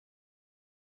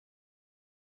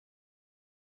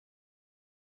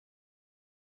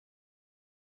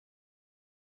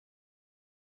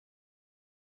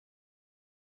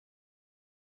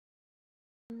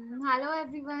Hello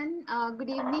everyone. Good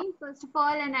evening, first of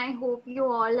all, and I hope you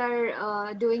all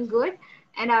are doing good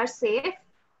and are safe.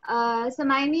 So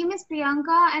my name is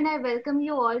Priyanka, and I welcome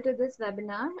you all to this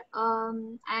webinar.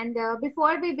 And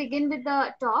before we begin with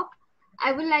the talk,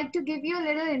 I would like to give you a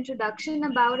little introduction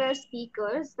about our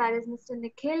speakers. That is Mr.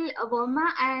 Nikhil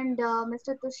Verma and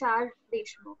Mr. Tushar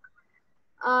Deshmukh.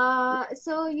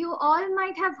 So you all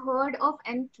might have heard of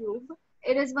NCube.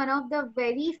 It is one of the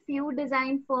very few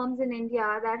design firms in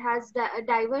India that has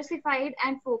diversified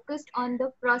and focused on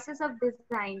the process of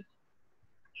design.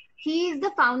 He is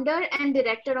the founder and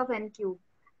director of NCube.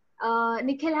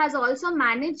 Nikhil has also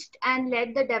managed and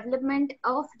led the development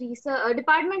of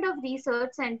Department of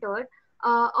Research Center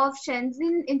of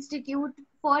Shenzhen Institute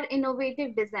for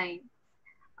Innovative Design.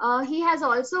 He has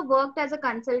also worked as a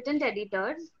consultant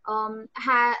editor,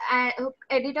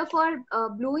 editor for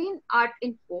Blue Art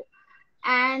Info,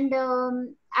 and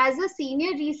as a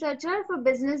senior researcher for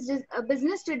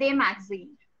Business Today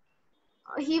magazine.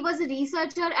 He was a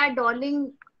researcher at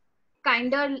Darling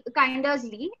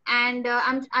Kindersley, and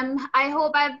I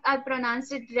hope I've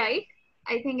pronounced it right.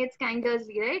 I think it's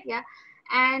Kindersley, right? Yeah.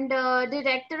 And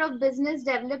director of business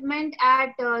development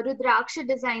at Rudraksha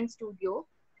Design Studio.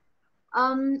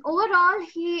 Overall,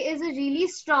 he is a really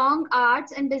strong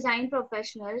arts and design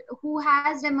professional who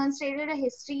has demonstrated a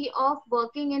history of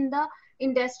working in the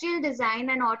industrial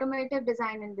design and automotive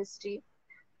design industry.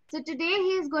 So today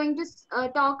he is going to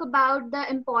talk about the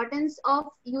importance of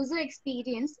user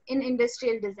experience in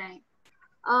industrial design.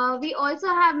 We also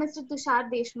have Mr. Tushar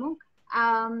Deshmukh.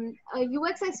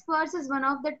 UXExpert is one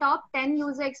of the top 10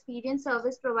 user experience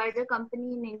service provider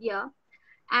company in India,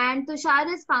 and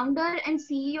Tushar is founder and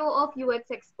CEO of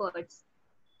UXExperts.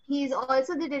 He is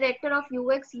also the director of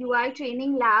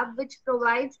UXUITraining Lab, which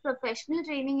provides professional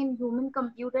training in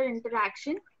human-computer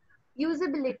interaction,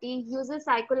 usability, user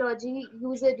psychology,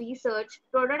 user research,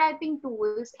 prototyping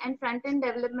tools, and front-end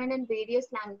development in various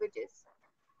languages.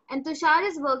 And Tushar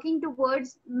is working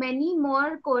towards many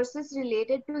more courses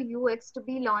related to UX to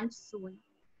be launched soon.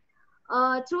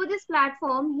 Through this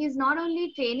platform, he is not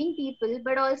only training people,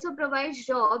 but also provides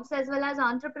jobs as well as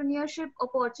entrepreneurship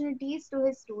opportunities to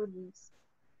his students.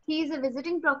 He is a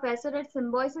visiting professor at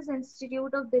Symbiosis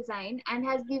Institute of Design and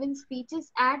has given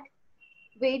speeches at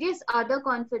various other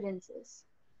conferences.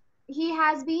 He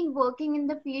has been working in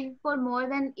the field for more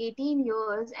than 18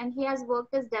 years, and he has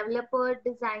worked as developer,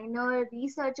 designer,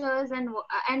 researchers,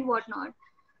 and whatnot.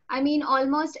 I mean,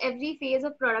 almost every phase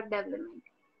of product development.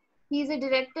 He is a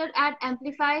director at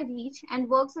Amplify Reach and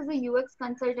works as a UX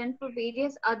consultant for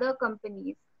various other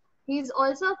companies. He is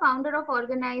also a founder of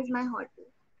Organize My Hotel.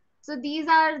 So these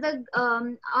are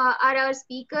our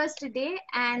speakers today,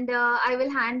 and I will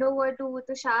hand over to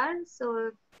Tushar. So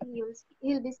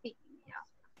he'll be speaking. Yeah.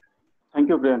 Thank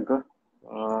you, Priyanka.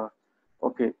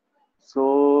 Okay,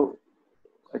 so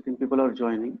I think people are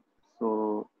joining.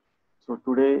 So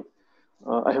today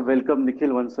I have welcomed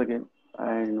Nikhil once again,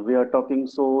 and we are talking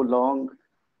so long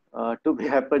to be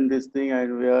happen this thing,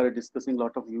 and we are discussing a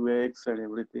lot of UX and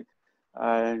everything.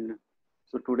 And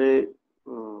so today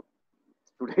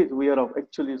we are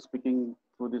actually speaking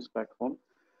through this platform.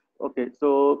 Okay,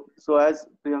 so as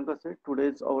Priyanka said,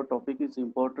 today's our topic is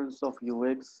importance of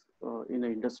UX in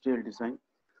industrial design.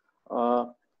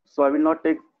 So I will not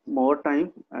take more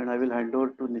time, and I will hand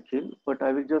over to Nikhil, but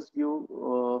I will just give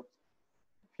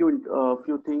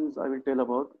few things I will tell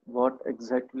about what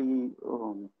exactly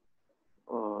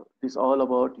this all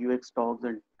about UX talks,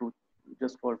 and to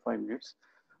just for 5 minutes.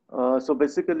 So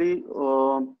basically,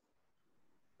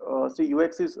 see,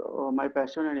 UX is my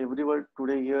passion, and everyone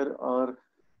today here are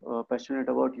passionate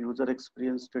about user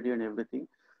experience study and everything.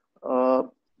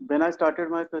 When I started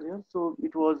my career, so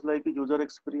it was like a user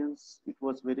experience. It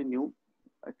was very new.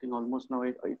 I think almost now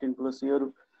 18 plus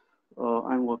year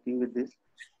I'm working with this.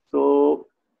 So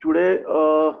today,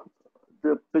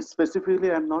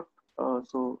 specifically, I'm not.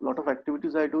 So a lot of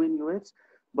activities I do in UX,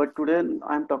 but today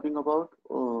I'm talking about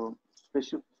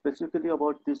specifically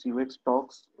about this UX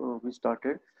talks we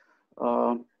started.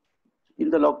 In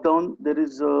the lockdown, there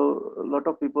is a lot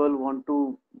of people want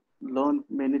to learn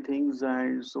many things,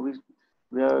 and so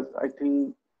we are, I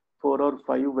think, 4 or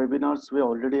 5 webinars we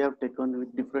already have taken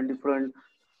with different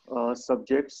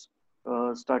subjects,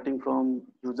 starting from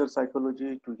user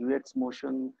psychology to UX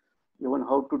motion, even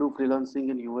how to do freelancing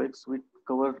in UX. We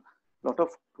cover a lot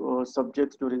of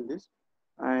subjects during this.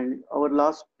 And our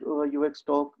last UX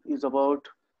talk is about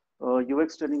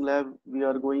UXTraining Lab. We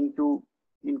are going to,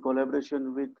 in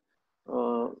collaboration with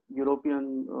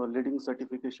European leading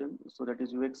certification, so that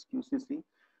is UXQCC.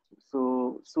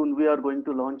 So soon we are going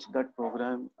to launch that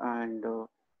program, and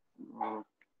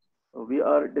we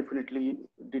are definitely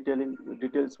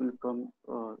details will come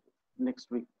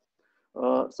next week.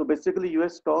 So basically,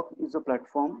 UXTalk is a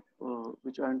platform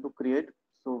which I want to create.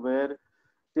 So where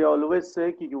they always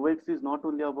say ki UX is not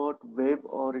only about web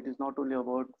or it is not only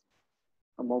about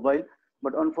a mobile,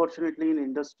 but unfortunately in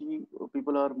industry,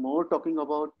 people are more talking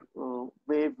about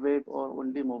web or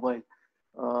only mobile.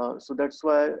 So that's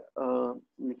why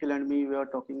Nikhil and me, we are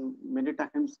talking many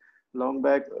times long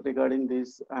back regarding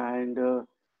this. And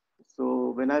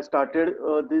so when I started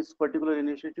this particular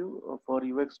initiative for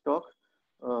UX Talk,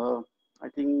 uh, I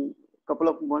think a couple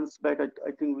of months back,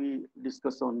 I think we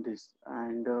discussed on this.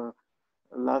 And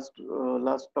last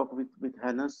talk with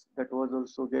Hannes, that was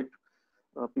also get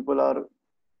people are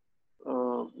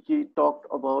he talked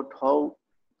about how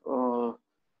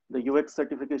the UX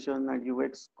certification and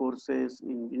UX courses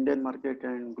in Indian market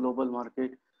and global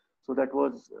market. So that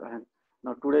was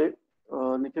now today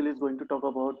Nikhil is going to talk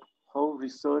about how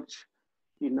research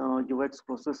in UX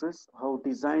processes, how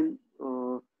design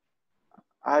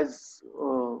as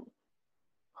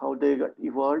how they got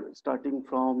evolved starting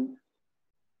from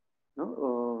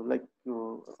like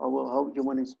how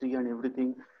human history and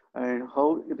everything, and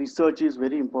how research is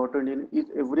very important in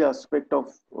every aspect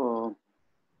of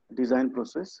design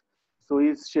process. So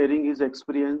he's sharing his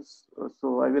experience.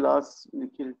 So I will ask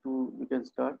Nikhil to, you can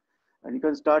start. And you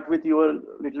can start with your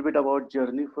little bit about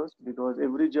journey first, because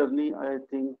every journey I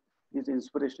think is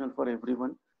inspirational for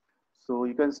everyone. So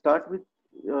you can start with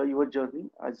your journey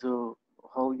as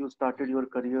how you started your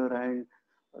career and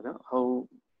how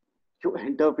you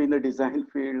end up in the design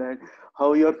field and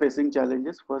how you are facing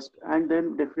challenges first. And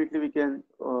then definitely we can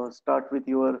start with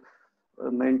your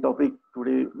main topic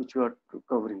today, which you are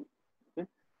covering. Okay,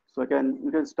 so you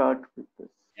can start with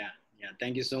this. Yeah.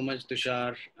 Thank you so much,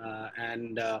 Tushar.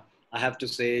 And I have to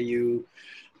say, you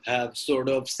have sort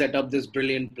of set up this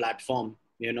brilliant platform.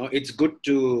 You know, it's good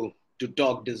to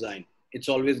talk design. It's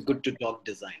always good to talk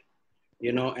design.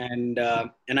 You know, and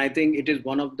I think it is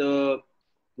one of the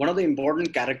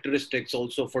important characteristics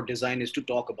also for design is to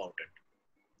talk about it.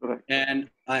 Right. And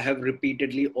I have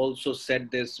repeatedly also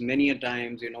said this many a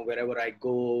times, you know, wherever I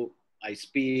go, I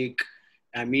speak,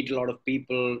 I meet a lot of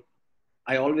people.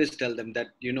 I always tell them that,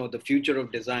 you know, the future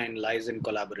of design lies in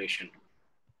collaboration.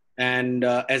 And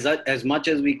as much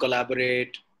as we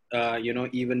collaborate, you know,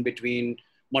 even between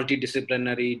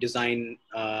multidisciplinary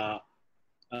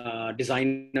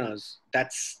designers,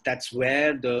 that's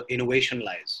where the innovation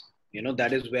lies. You know,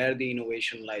 that is where the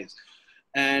innovation lies.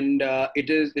 And it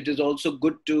is also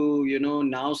good to, you know,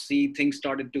 now see things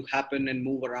started to happen and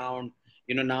move around.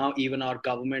 You know, now even our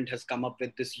government has come up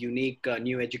with this unique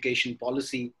new education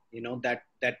policy, you know, that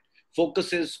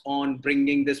focuses on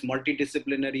bringing this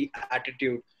multidisciplinary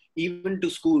attitude even to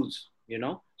schools, you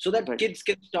know, so that Right. kids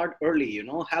can start early, you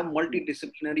know, have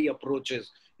multidisciplinary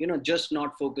approaches, you know, just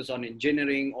not focus on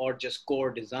engineering or just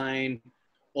core design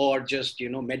or just, you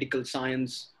know, medical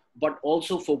science, but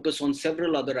also focus on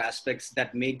several other aspects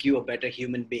that make you a better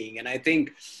human being. And I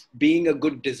think being a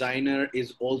good designer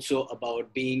is also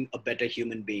about being a better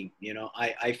human being. You know,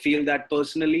 I feel that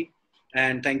personally.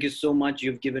 And thank you so much.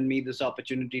 You've given me this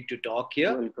opportunity to talk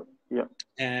here. Welcome. Yeah.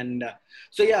 And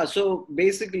so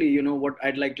basically, you know, what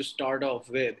I'd like to start off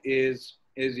with is,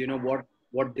 you know,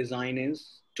 what design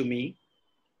is to me,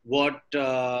 what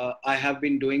I have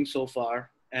been doing so far,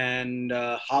 and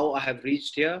how I have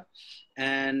reached here,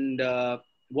 and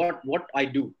what I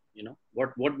do, you know,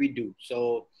 what we do.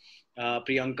 So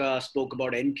Priyanka spoke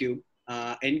about NCube.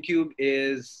 NCube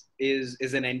is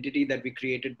an entity that we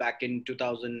created back in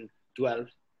 2012,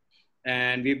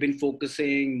 and we've been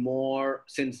focusing more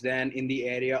since then in the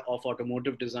area of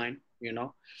automotive design. You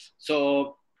know,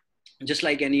 so just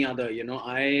like any other, you know,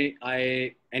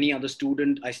 I any other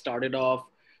student, I started off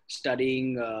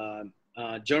studying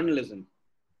journalism.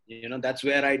 You know, that's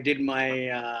where I did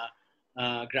my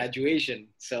graduation.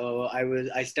 So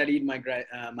I studied my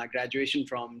graduation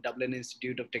from Dublin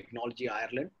Institute of Technology,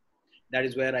 Ireland. That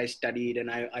is where I studied, and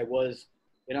I was,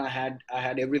 you know, I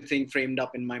had everything framed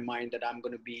up in my mind that I'm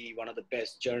going to be one of the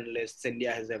best journalists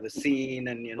India has ever seen,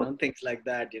 and, you know, things like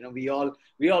that. You know, we all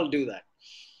do that.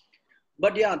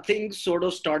 But yeah, things sort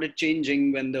of started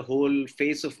changing when the whole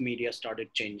face of media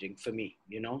started changing for me,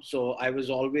 you know. So I was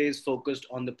always focused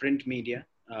on the print media.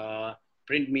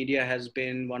 Print media has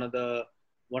been one of the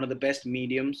best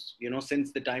mediums, you know,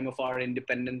 since the time of our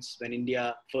independence. When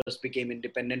India first became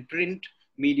independent, print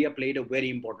media played a very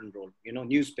important role. You know,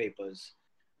 newspapers,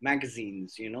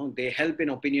 magazines, you know, they help in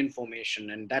opinion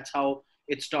formation, and that's how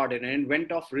it started, and it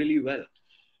went off really well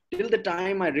till the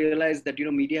time I realized that, you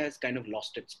know, media has kind of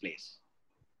lost its place,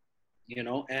 you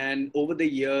know. And over the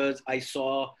years, I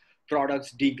saw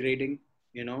products degrading.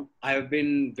 I have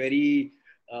been very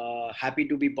happy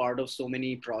to be part of so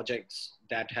many projects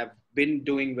that have been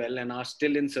doing well and are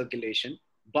still in circulation.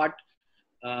 But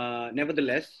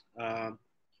nevertheless,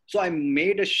 so I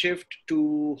made a shift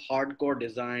to hardcore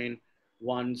design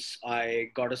once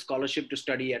I got a scholarship to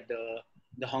study at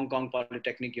the Hong Kong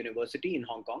Polytechnic University in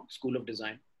Hong Kong, School of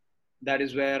Design. That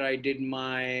is where I did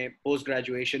my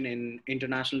post-graduation in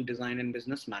international design and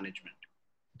business management.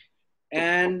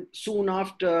 And soon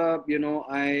after,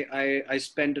 I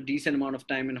spent a decent amount of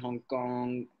time in Hong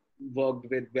Kong, worked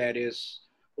with various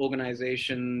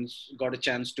organizations, got a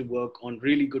chance to work on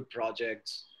really good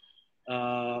projects.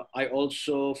 I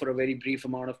also, for a very brief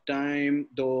amount of time,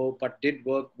 but did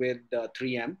work with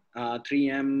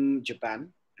 3M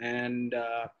Japan. And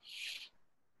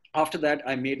after that,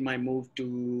 I made my move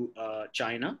to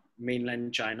China,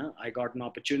 mainland China. I got an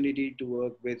opportunity to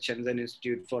work with Shenzhen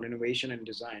Institute for Innovation and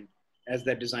Design as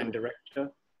their design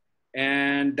director.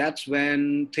 And that's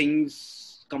when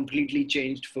things completely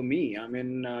changed for me. I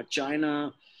mean,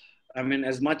 China,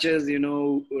 as much as,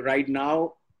 right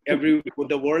now,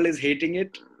 the world is hating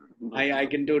it. I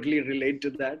can totally relate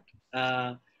to that.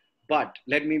 But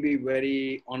let me be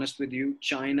very honest with you.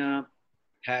 China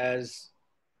has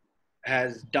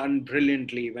done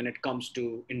brilliantly when it comes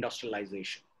to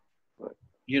industrialization.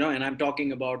 And I'm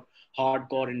talking about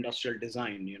hardcore industrial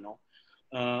design.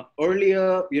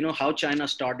 Earlier, how China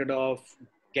started off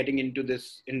getting into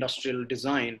this industrial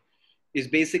design is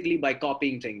basically by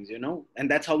copying things,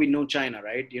 and that's how we know China,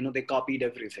 right? They copied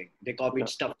everything. They copied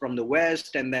stuff from the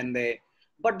West, and then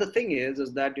but the thing is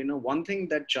that, one thing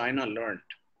that China learned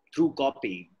through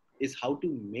copying is how to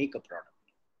make a product.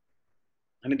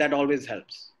 I mean, that always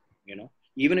helps,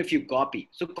 even if you copy.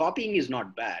 So copying is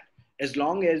not bad as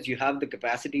long as you have the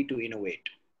capacity to innovate.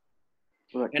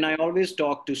 Right. And I always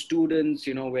talk to students,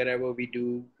 wherever we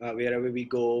go,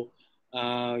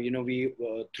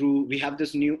 we have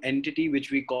this new entity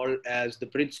which we call as the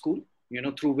Bridge School,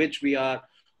 through which we are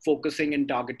focusing and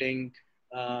targeting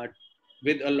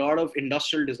with a lot of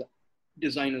industrial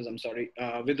designers,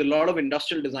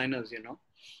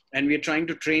 and we're trying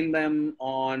to train them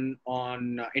on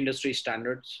industry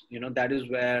standards. That is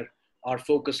where our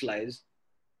focus lies.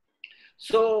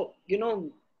 So,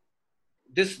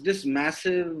 this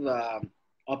massive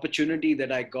opportunity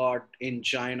that I got in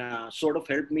China sort of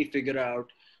helped me figure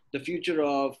out the future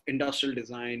of industrial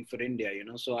design for India.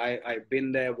 So I've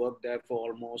been there, worked there for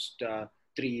almost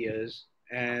 3 years.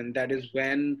 And that is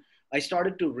when I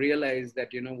started to realize that,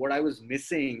 what I was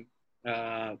missing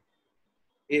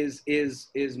is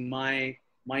my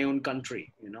own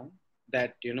country,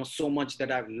 that, so much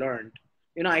that I've learned,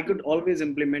 I could have always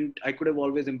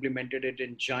implemented it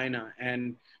in China,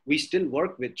 and we still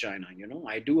work with China.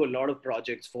 I do a lot of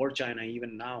projects for China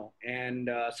even now, and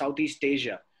Southeast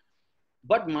Asia.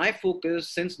 But my focus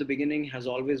since the beginning has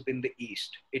always been the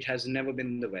East. It has never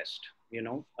been the West.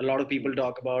 A lot of people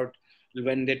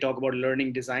when they talk about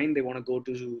learning design, they want to go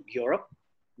to Europe,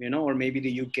 or maybe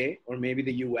the UK, or maybe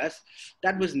the US.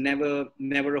 That was never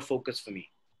a focus for me.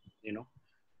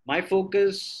 My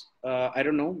focus, I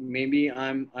don't know, maybe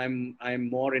I'm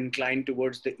more inclined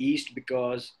towards the East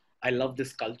because I love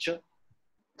this culture.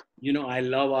 I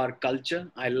love our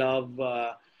culture. I love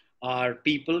our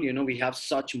people. We have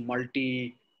such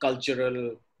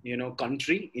multicultural,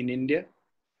 country in India.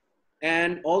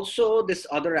 And also this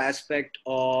other aspect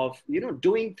of,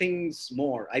 doing things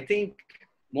more. I think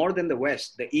more than the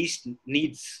West, the East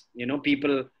needs,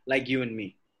 people like you and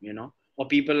me, or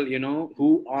people,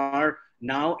 who are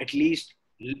now at least,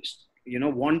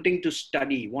 wanting to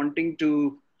study, wanting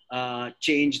to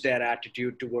change their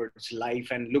attitude towards life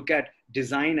and look at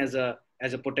design as a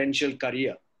potential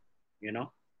career,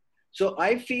 So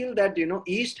I feel that,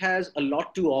 East has a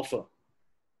lot to offer.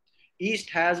 East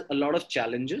has a lot of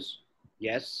challenges,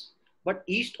 yes, but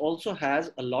East also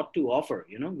has a lot to offer.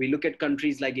 We look at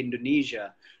countries like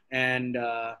Indonesia and,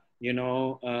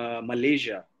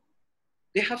 Malaysia.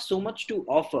 They have so much to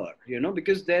offer,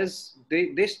 because they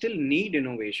still need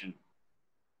innovation.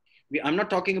 I'm not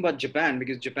talking about Japan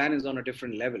because Japan is on a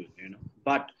different level,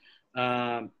 but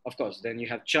of course, then you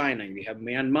have China, we have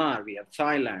Myanmar, we have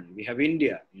Thailand, we have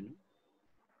India,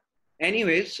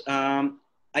 Anyways,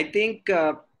 I think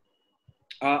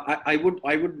I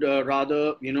would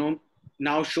rather,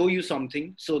 now show you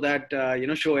something so that,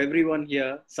 show everyone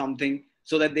here something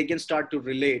so that they can start to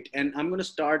relate. And I'm going to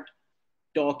start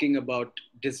talking about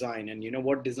design and,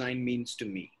 what design means to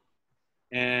me.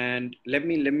 And let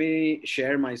me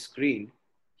share my screen.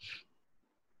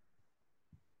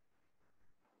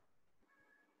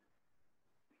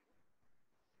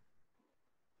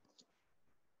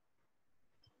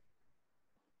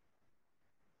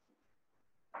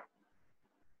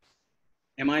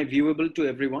 Am I viewable to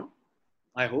everyone?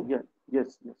 I hope. Yeah.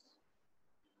 Yes. Yes.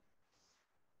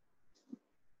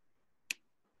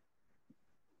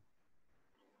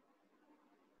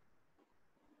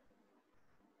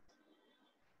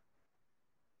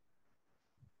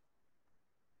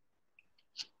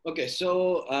 Okay,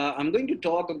 so I'm going to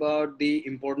talk about the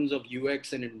importance of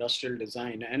UX in industrial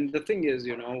design. And the thing is,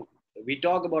 we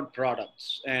talk about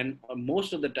products, and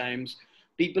most of the times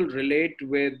people relate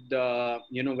with,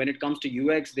 when it comes to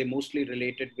UX, they mostly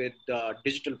relate it with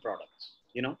digital products.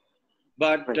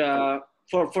 But Right.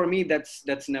 for me,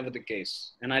 that's never the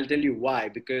case, and I'll tell you why.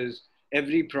 Because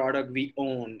every product we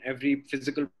own, every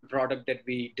physical product that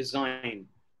we design,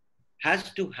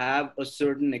 has to have a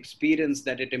certain experience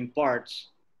that it imparts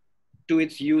to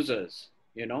its users,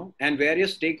 and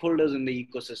various stakeholders in the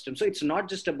ecosystem. So it's not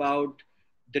just about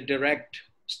the direct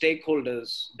stakeholders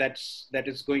that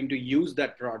is going to use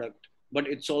that product, but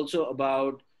it's also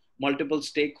about multiple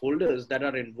stakeholders that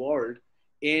are involved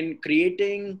in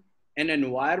creating an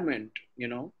environment.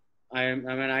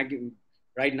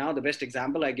 Right now, the best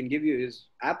example I can give you is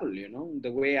Apple.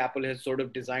 The way Apple has sort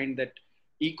of designed that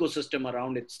ecosystem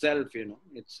around itself.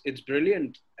 It's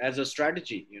brilliant as a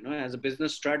strategy, as a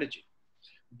business strategy.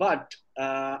 But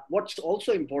what's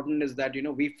also important is that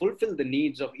we fulfill the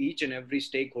needs of each and every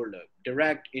stakeholder,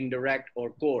 direct, indirect, or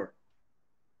core.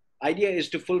 Idea is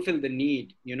to fulfill the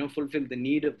need, fulfill the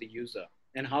need of the user,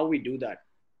 and how we do that.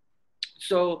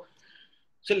 So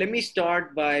let me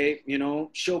start by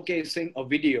showcasing a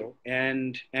video,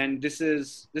 and this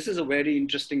is a very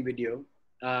interesting video.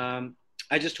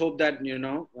 I just hope that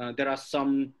there are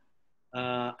some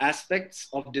aspects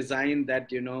of design that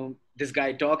this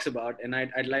guy talks about, and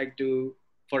I'd like to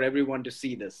for everyone to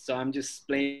see this. So I'm just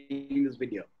playing this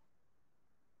video.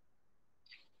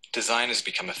 Design has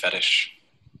become a fetish,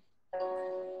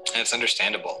 and it's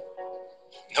understandable.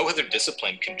 No other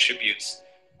discipline contributes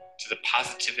to the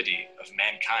positivity of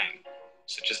mankind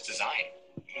such as design.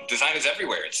 Design is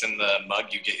everywhere. It's in the mug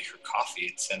you get your coffee.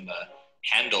 It's in the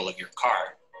handle of your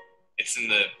car. It's in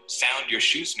the sound your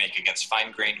shoes make against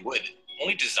fine-grained wood.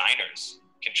 Only designers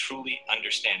can truly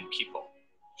understand people.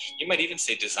 You might even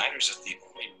say designers are the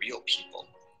only real people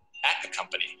at a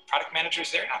company. Product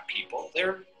managers, they're not people.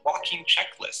 They're walking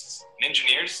checklists. And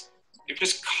engineers, they're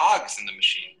just cogs in the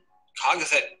machine. Cogs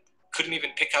that couldn't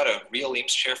even pick out a real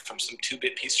Ames chair from some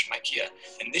 2-bit piece from IKEA.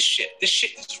 And this shit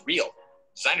is real.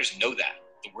 Designers know that.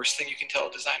 The worst thing you can tell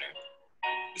a designer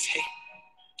is, hey,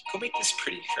 go make this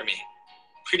pretty for me.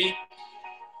 Pretty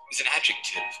is an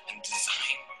adjective, and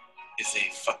design is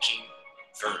a fucking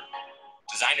verb.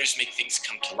 Designers make things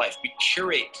come to life. We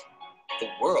curate the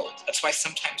world. That's why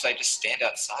sometimes I just stand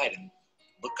outside and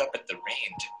look up at the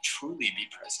rain to truly be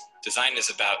present. Design is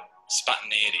about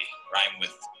spontaneity, rhyme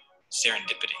with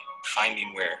serendipity,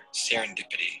 finding where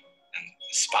serendipity and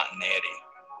spontaneity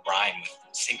rhyme with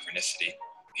synchronicity.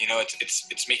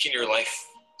 It's making your life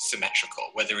symmetrical,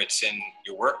 whether it's in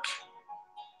your work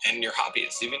and your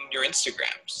hobbies, even your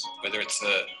Instagrams, whether it's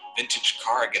a vintage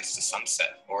car against the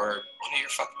sunset or one of your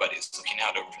fuck buddies looking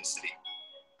out over the city.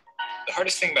 The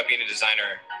hardest thing about being a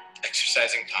designer,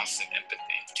 exercising constant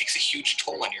empathy. It takes a huge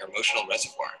toll on your emotional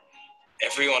reservoir.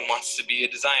 Everyone wants to be a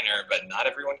designer, but not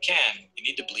everyone can. You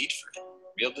need to bleed for it.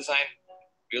 Real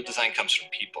design comes from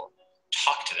people.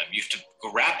 Talk to them. You have to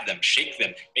grab them, shake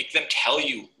them, make them tell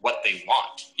you what they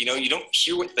want. You don't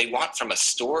hear what they want from a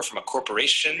store, from a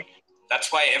corporation. That's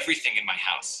why everything in my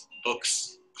house,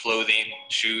 books, clothing,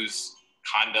 shoes,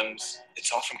 condoms,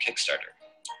 it's all from Kickstarter.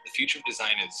 The future of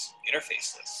design is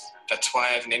interfaceless. That's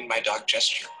why I've named my dog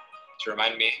Gesture, to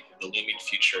remind me of the looming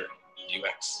future of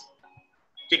UX.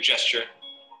 Good gesture.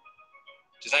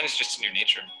 Design is just in your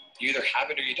nature. You either have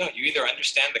it or you don't. You either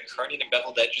understand the kerning and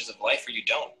beveled edges of life or you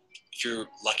don't. If you're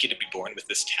lucky to be born with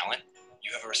this talent,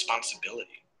 you have a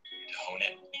responsibility to hone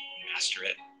it, master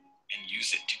it, and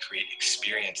use it to create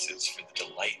experiences for the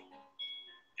delight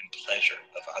and pleasure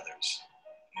of others.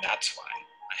 And that's why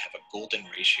I have a golden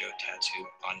ratio tattoo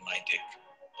on my dick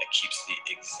that keeps the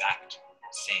exact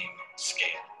same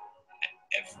scale at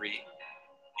every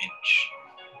inch.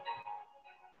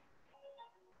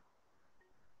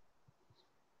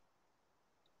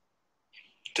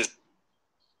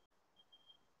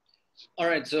 All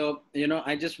right, so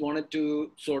I just wanted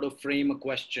to sort of frame a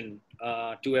question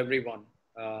to everyone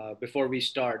before we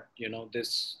start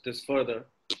this further.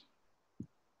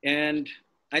 And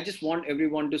I just want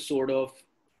everyone to sort of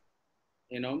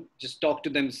just talk to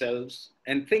themselves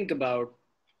and think about,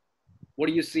 what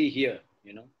do you see here?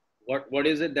 What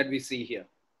is it that we see here?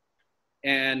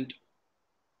 And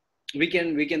we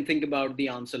can think about the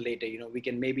answer later. You know, we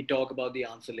can maybe talk about the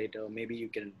answer later. Maybe you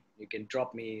can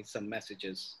drop me some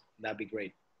messages. That'd be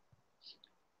great.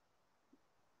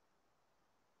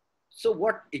 So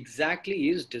what exactly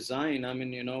is design? I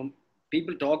mean, you know,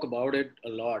 people talk about it a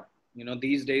lot. You know,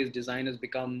 these days design has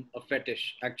become a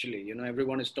fetish, actually. You know,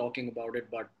 everyone is talking about it,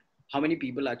 but how many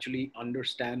people actually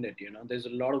understand it? You know, there's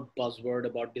a lot of buzzword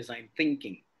about design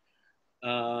thinking.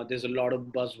 There's a lot of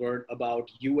buzzword about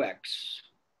UX.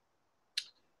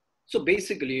 So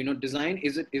basically, you know, design,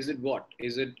 is it what?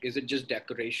 Is it just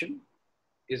decoration?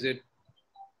 Is it,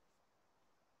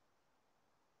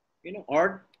 you know,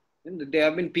 art? And there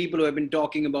have been people who have been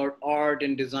talking about art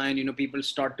and design. You know, people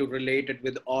start to relate it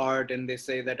with art, and they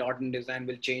say that art and design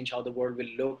will change how the world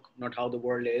will look, not how the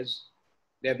world is.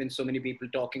 There have been so many people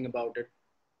talking about it.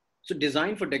 So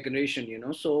design for decoration, you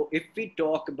know. So if we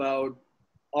talk about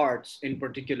arts in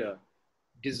particular,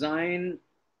 design,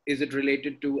 is it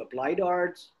related to applied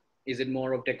arts? Is it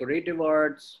more of decorative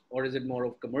arts, or is it more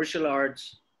of commercial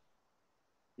arts?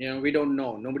 You know, we don't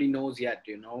know. Nobody knows yet,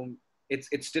 you know.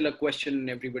 It's still a question in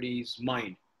everybody's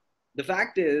mind. The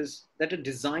fact is that a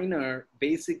designer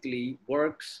basically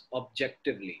works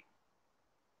objectively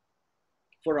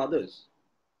for others.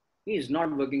 He is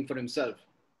not working for himself,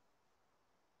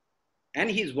 and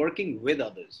he's working with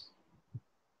others.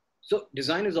 So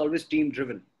design is always team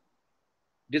driven.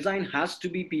 Design has to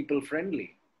be people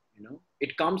friendly. You know,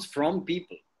 it comes from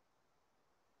people.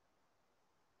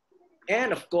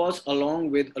 And of course,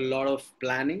 along with a lot of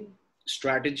planning,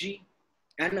 strategy,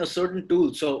 and a certain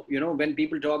tool. So, you know, when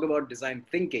people talk about design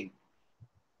thinking,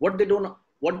 what they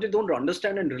don't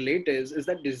understand and relate is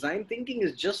that design thinking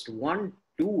is just one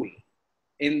tool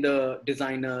in the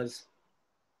designer's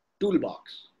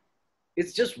toolbox.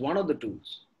 It's just one of the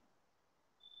tools.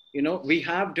 You know, we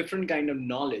have different kind of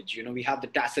knowledge. You know, we have the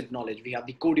tacit knowledge, we have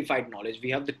the codified knowledge, we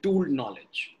have the tool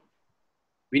knowledge.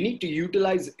 We need to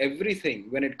utilize everything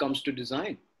when it comes to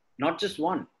design, not just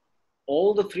one,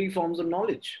 all the three forms of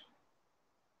knowledge.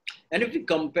 And if we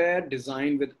compare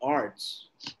design with arts,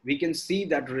 we can see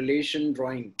that relation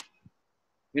drawing.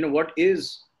 You know, what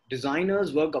is,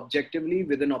 designers work objectively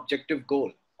with an objective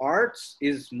goal. Arts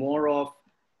is more of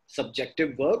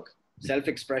subjective work,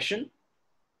 self-expression.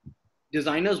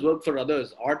 Designers work for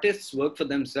others. Artists work for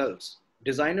themselves.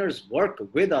 Designers work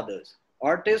with others.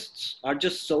 Artists are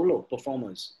just solo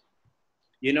performers.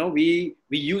 You know, we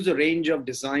use a range of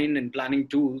design and planning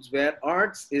tools, where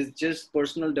arts is just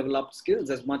personal developed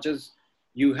skills. As much as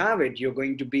you have it, you're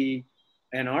going to be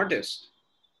an artist.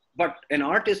 But an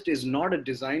artist is not a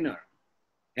designer,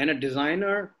 and a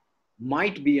designer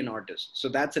might be an artist. So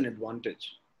that's an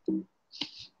advantage.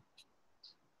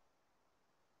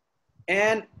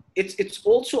 And it's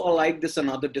also like this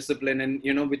another discipline, and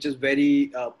you know, which is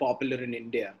very popular in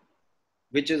India,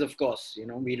 which is, of course, you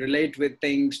know, we relate with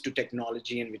things to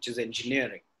technology, and which is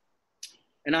engineering.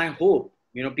 And I hope,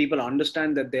 you know, people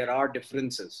understand that there are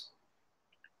differences.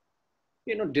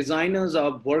 You know, designers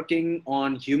are working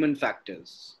on human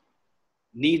factors,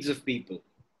 needs of people.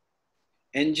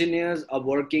 Engineers are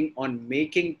working on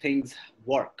making things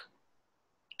work.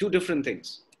 Two different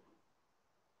things.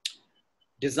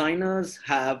 Designers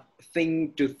have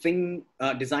thing to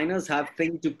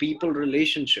people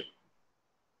relationship,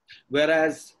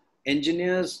 whereas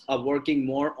engineers are working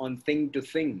more on thing to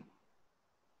thing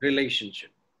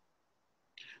relationship.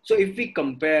 So if we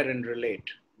compare and relate,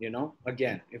 you know,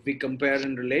 again, if we compare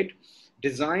and relate,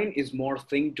 design is more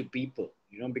thing to people,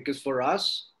 you know, because for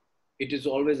us, it is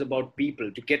always about people,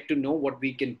 to get to know what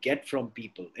we can get from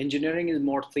people. Engineering is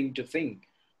more thing to thing.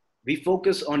 We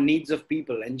focus on needs of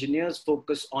people. Engineers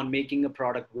focus on making a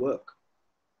product work.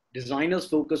 Designers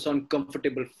focus on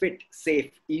comfortable fit,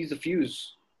 safe, ease of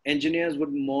use. Engineers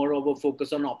would moreover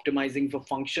focus on optimizing for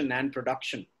function and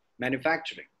production,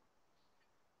 manufacturing.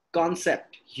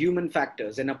 Concept, human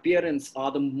factors, and appearance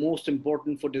are the most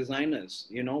important for designers,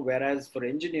 you know, whereas for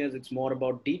engineers, it's more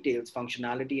about details,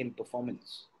 functionality, and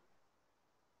performance.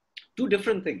 Two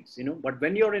different things, you know, but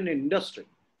when you're in an industry,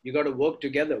 you got to work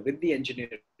together with the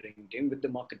engineering team, with the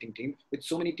marketing team, with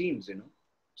so many teams, you know.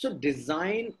 So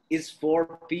design is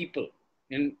for people,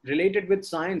 and related with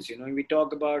science, you know, we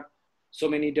talk about so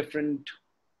many different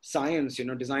science, you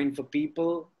know, design for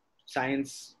people,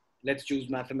 science, let's choose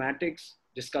mathematics,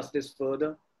 discuss this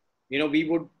further. You know, we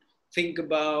would think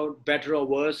about better or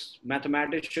worse.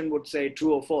 Mathematician would say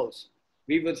true or false.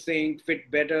 We would think fit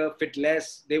better, fit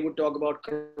less. They would talk about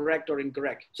correct or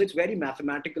incorrect. So it's very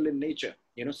mathematical in nature.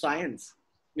 You know, science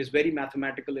is very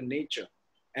mathematical in nature,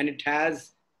 and it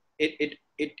has,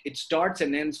 it starts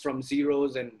and ends from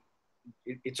zeros, and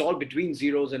it's all between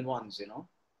zeros and ones, you know.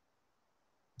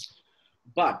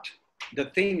 But the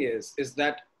thing is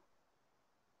that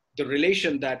the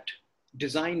relation that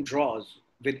design draws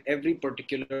with every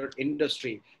particular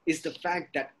industry is the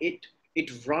fact that it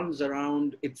runs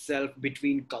around itself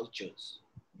between cultures,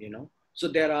 you know. So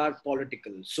there are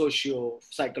political, socio,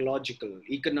 psychological,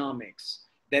 economics,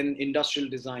 then industrial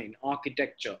design,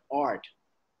 architecture, art,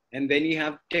 and then you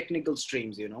have technical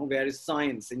streams, you know, where is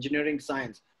science, engineering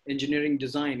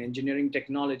design, engineering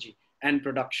technology, and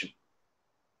production.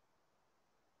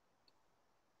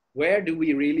 Where do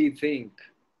we really think,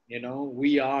 you know,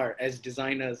 we are as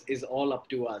designers is all up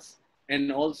to us.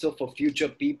 And also for future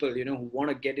people, you know, who want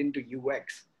to get into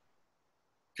UX,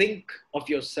 think of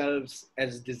yourselves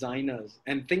as designers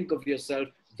and think of yourself,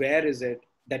 where is it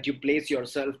that you place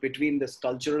yourself between this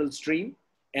cultural stream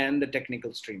and the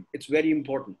technical stream? It's very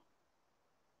important.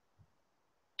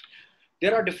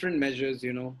 There are different measures,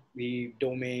 you know, the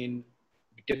domain,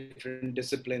 different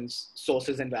disciplines,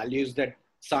 sources and values that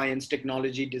science,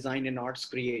 technology, design, and arts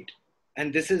create.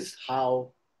 And this is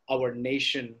how our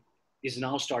nation is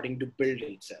now starting to build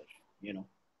itself, you know,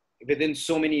 within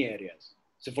so many areas.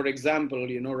 So for example,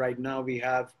 you know, right now we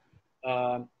have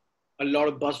a lot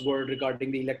of buzzword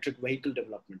regarding the electric vehicle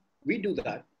development. We do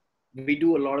that. We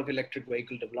do a lot of electric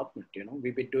vehicle development, you know,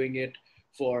 we've been doing it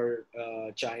for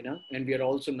China. And we are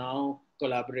also now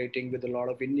collaborating with a lot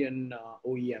of Indian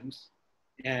OEMs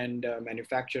and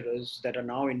manufacturers that are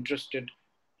now interested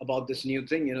about this new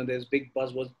thing. You know, there's big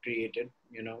buzz was created,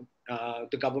 you know,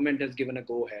 the government has given a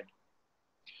go ahead.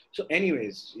 So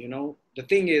anyways, you know, the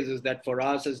thing is that for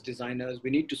us as designers, we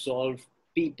need to solve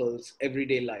people's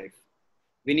everyday life.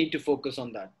 We need to focus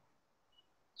on that.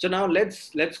 So now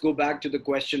let's go back to the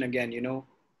question again, you know,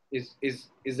 is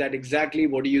that exactly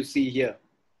what do you see here?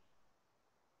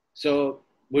 So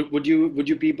would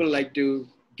you people like to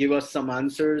give us some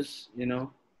answers, you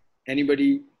know,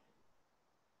 anybody?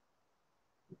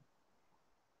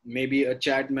 Maybe a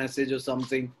chat message or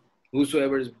something,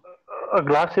 whosoever is. A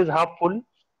glass is half full.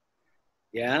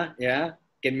 Yeah.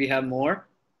 Can we have more?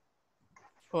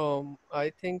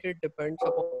 I think it depends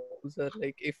upon the user.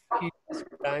 Like if he just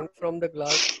drank from the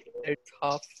glass, it's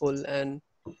half full, and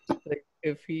like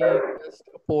if he just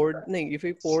poured, no, if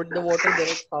he poured the water, then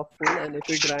it's half full, and if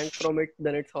he drank from it,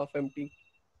 then it's half empty.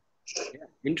 Yeah.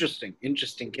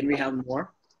 Interesting. Can we have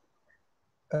more?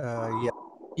 Yeah.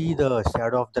 See the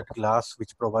shadow of that glass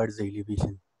which provides the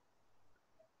elevation.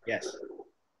 Yes.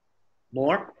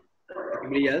 More?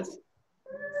 Anybody else?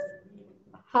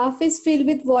 Half is filled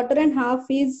with water and half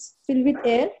is filled with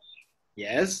air.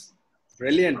 Yes.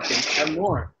 Brilliant. Can we have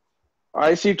more?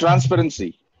 I see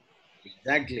transparency.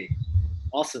 Exactly.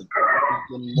 Awesome.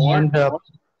 More? And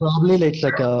probably it's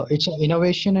like it's an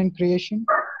innovation and creation.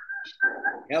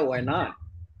 Yeah, why not?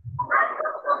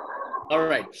 All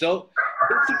right. So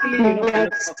basically, you know,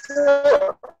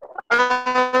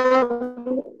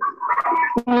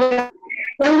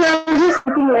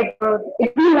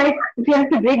 it'd be like if you have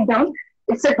to break down,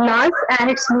 it's a glass and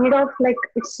it's made of like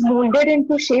it's molded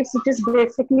into shapes which is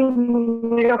basically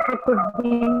made of it could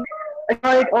be a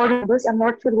toy or numbers. I'm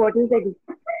not sure what is it.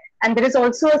 And there is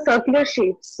also a circular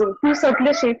shape. So two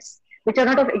circular shapes which are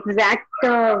not of exact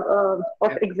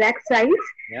exact size.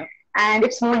 Yeah. And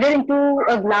it's molded into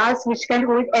a glass which can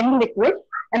hold any liquid.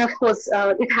 And of course,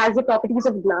 it has the properties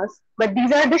of glass. But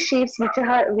these are the shapes which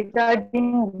are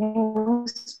being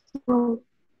used to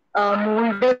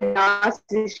mold the glass,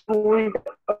 which mold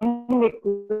any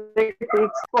liquid,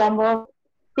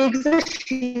 takes the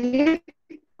shape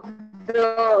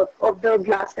of the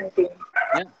glass container.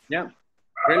 Yeah.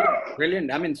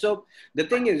 Brilliant. I mean, so the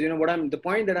thing is, you know, the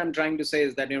point that I'm trying to say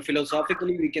is that, you know,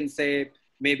 philosophically we can say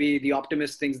maybe the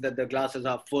optimist thinks that the glasses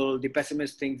are full, the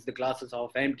pessimist thinks the glasses are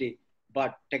half empty,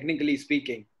 but technically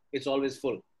speaking, it's always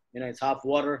full. You know, it's half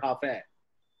water, half air.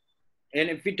 And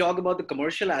if we talk about the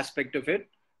commercial aspect of it,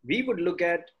 we would look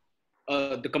at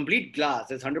the complete glass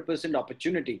as 100%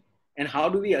 opportunity. And how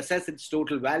do we assess its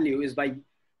total value is by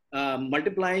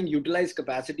multiplying utilized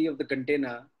capacity of the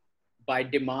container by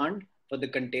demand for the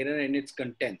container and its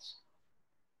contents.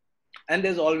 And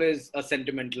there's always a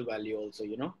sentimental value also,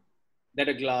 you know, that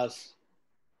a glass,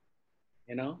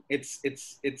 you know,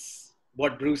 it's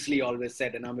what Bruce Lee always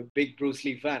said, and I'm a big Bruce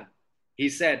Lee fan. He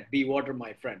said, be water,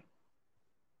 my friend.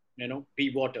 You know, be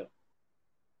water,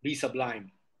 be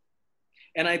sublime.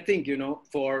 And I think, you know,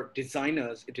 for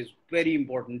designers, it is very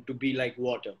important to be like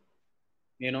water.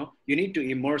 You know, you need to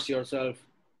immerse yourself.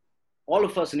 All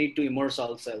of us need to immerse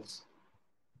ourselves.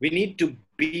 We need to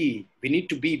be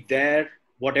there.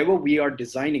 Whatever we are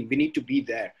designing, we need to be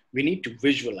there. We need to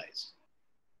visualize.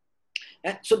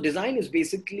 And so design is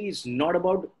basically, it's not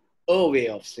about a way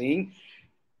of seeing.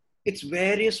 It's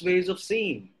various ways of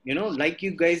seeing, like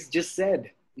you guys just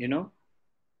said,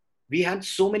 we had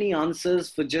so many answers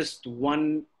for just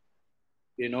one,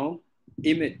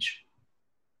 image.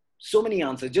 So many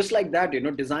answers, just like that,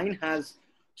 design has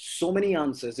so many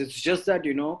answers. It's just that,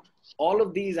 all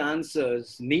of these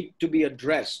answers need to be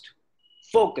addressed,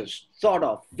 focused, thought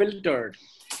of, filtered,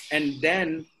 and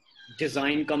then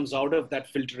design comes out of that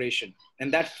filtration.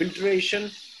 And that filtration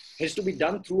has to be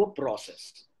done through a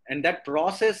process. And that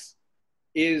process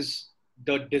is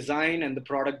the design and the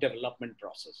product development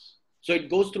process. So it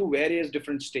goes through various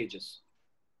different stages.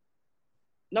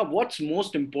 Now, what's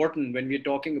most important when we're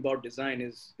talking about design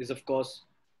is of course,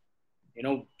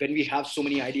 when we have so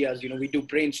many ideas, we do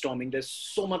brainstorming. There's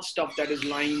so much stuff that is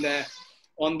lying there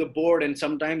on the board, and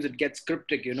sometimes it gets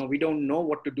cryptic. We don't know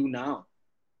what to do now.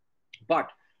 But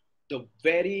the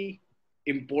very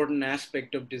important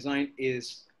aspect of design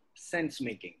is sense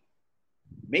making.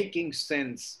 Making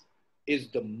sense is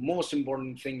the most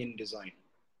important thing in design.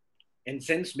 And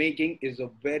sense making is a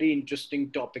very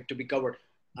interesting topic to be covered.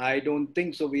 I don't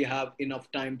think so we have enough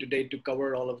time today to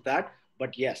cover all of that,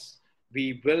 but yes,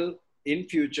 we will in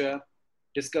future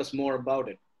discuss more about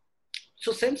it.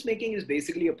 So sense making is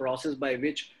basically a process by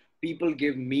which people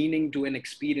give meaning to an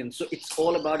experience. So it's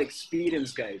all about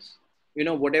experience, guys.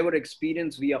 Whatever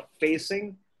experience we are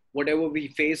facing, whatever we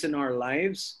face in our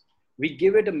lives, we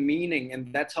give it a meaning,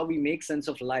 and that's how we make sense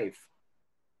of life,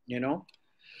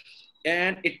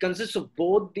 And it consists of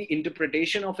both the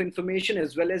interpretation of information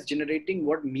as well as generating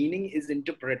what meaning is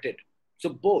interpreted. So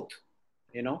both,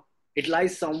 it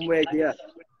lies somewhere here.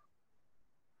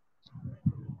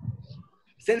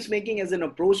 Sense making is an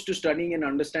approach to studying and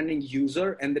understanding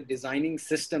user and the designing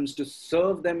systems to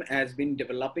serve them has been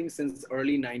developing since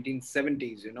early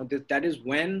 1970s. That is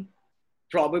when,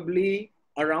 probably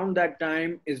around that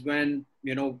time is when,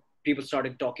 people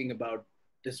started talking about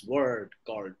this word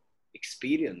called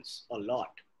experience a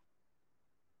lot.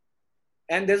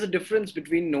 And there's a difference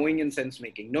between knowing and sense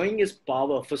making. Knowing is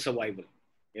power for survival.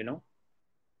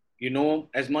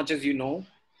 As much as you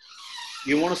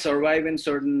want to survive in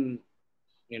certain,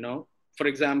 for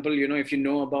example, if you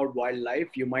know about wildlife,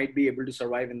 you might be able to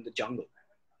survive in the jungle.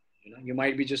 You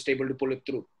might be just able to pull it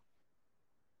through.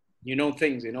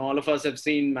 Things, all of us have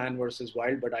seen Man versus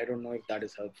Wild, but I don't know if that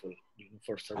is helpful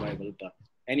for survival. But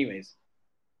anyways,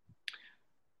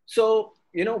 so,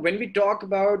 when we talk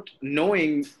about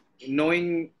knowing,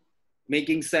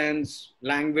 making sense,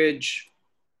 language,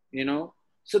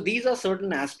 so these are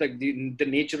certain aspects,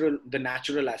 the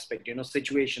natural aspect,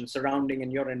 situation, surrounding,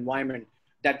 and your environment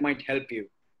that might help you.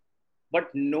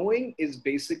 But knowing is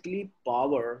basically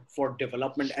power for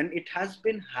development. And it has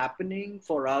been happening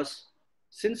for us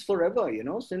since forever,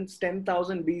 since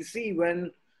 10,000 BC,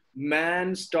 when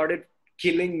man started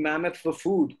killing mammoth for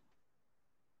food.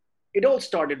 It all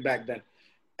started back then.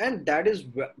 And that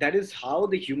is how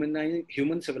the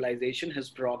human civilization has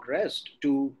progressed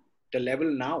to the level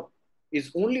now,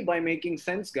 is only by making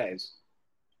sense, guys.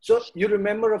 So you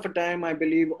remember of a time, I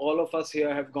believe all of us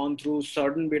here have gone through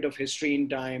certain bit of history in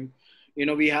time.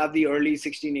 We have the early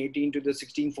 1618 to the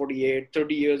 1648,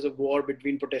 30 years of war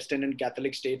between Protestant and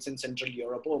Catholic states in Central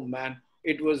Europe. Oh man,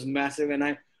 it was massive. And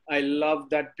I love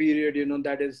that period,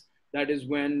 that is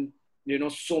when,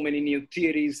 so many new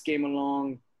theories came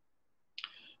along.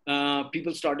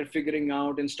 People started figuring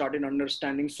out and started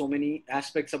understanding so many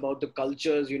aspects about the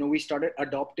cultures. We started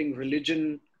adopting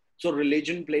religion. So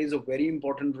religion plays a very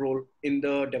important role in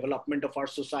the development of our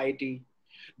society.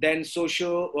 Then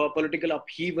political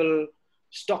upheaval,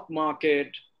 stock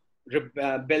market,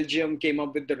 Belgium came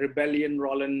up with the rebellion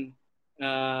Rollin.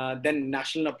 Then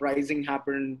national uprising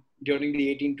happened during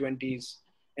the 1820s.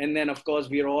 And then, of course,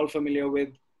 we are all familiar with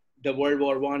the World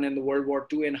War I and the World War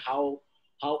II, and how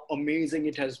amazing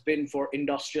it has been for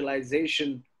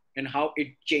industrialization and how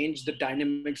it changed the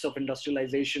dynamics of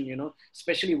industrialization,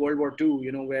 especially World War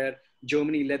II, where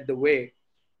Germany led the way.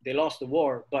 They lost the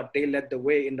war, but they led the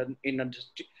way in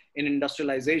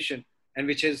industrialization, and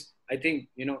which is, I think,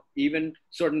 even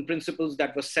certain principles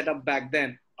that were set up back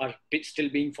then are still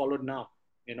being followed now,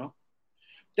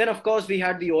 Then, of course, we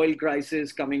had the oil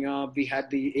crisis coming up. We had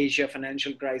the Asia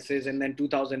financial crisis. And then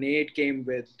 2008 came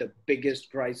with the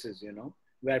biggest crisis,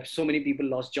 where so many people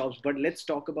lost jobs. But let's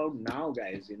talk about now,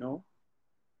 guys,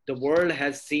 The world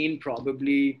has seen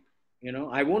probably,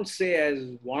 I won't say as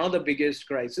one of the biggest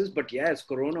crises, but yes,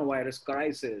 coronavirus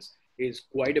crisis is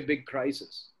quite a big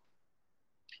crisis.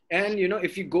 And,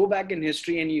 if you go back in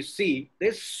history and you see,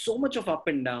 there's so much of up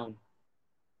and down.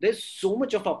 There's so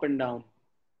much of up and down.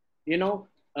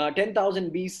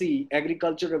 10,000 BC,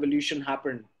 agriculture revolution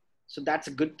happened. So that's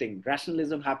a good thing.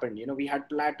 Rationalism happened. You know, we had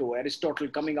Plato, Aristotle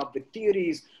coming up with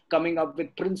theories, coming up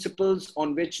with principles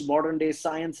on which modern day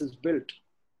science is built.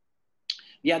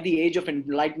 We had the age of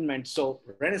enlightenment. So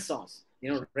Renaissance,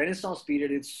 you know, Renaissance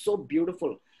period is so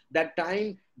beautiful. That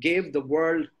time gave the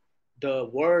world the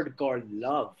word called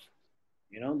love.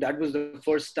 You know, that was the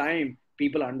first time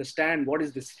people understand what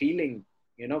is this feeling,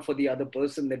 you know, for the other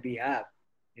person that we have,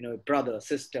 you know, brother,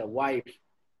 sister, wife,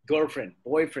 girlfriend,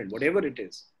 boyfriend, whatever it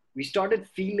is. We started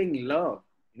feeling love.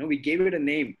 You know, we gave it a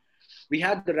name. We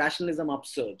had the rationalism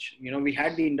upsurge. You know, we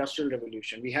had the industrial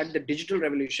revolution. We had the digital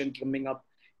revolution coming up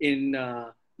in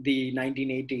the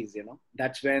 1980s. You know,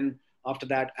 that's when after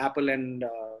that Apple and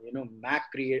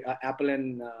Apple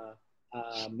and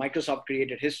Microsoft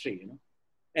created history. You know,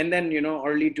 and then, you know,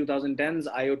 early 2010s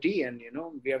IoT, and, you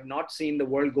know, we have not seen the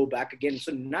world go back again.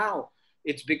 So now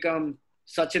it's become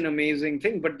such an amazing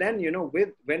thing. But then, you know,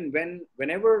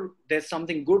 whenever there's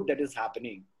something good that is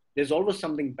happening, there's always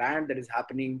something bad that is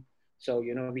happening. So,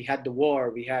 you know, we had the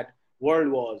war, we had world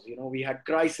wars, you know, we had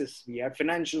crisis, we had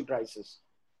financial crisis.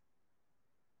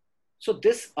 So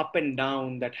this up and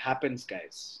down that happens,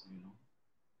 guys, you know,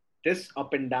 this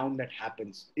up and down that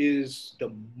happens is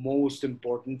the most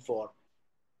important for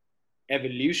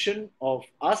evolution of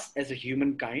us as a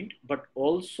humankind, but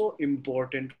also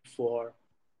important for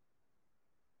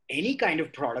any kind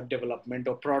of product development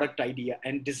or product idea.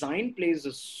 And design plays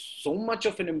so much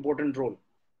of an important role.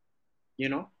 You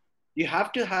know, you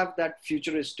have to have that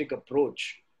futuristic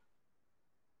approach,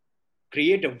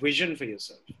 create a vision for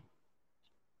yourself.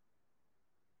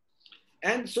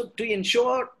 And so to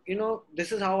ensure, you know,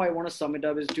 this is how I want to sum it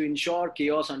up, is to ensure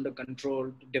chaos under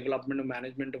control, development and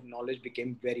management of knowledge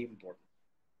became very important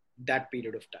that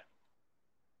period of time.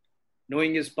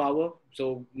 Knowing is power.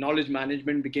 So knowledge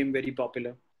management became very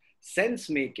popular. Sense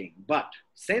making, but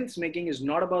sense making is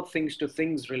not about things to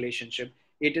things relationship.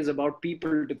 It is about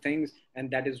people to things. And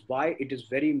that is why it is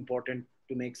very important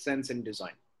to make sense in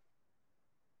design.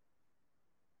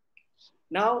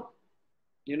 Now,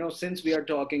 you know, since we are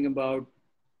talking about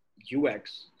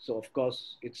UX, so of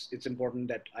course it's important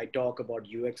that I talk about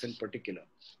UX in particular.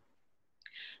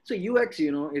 So UX,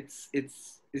 you know, it's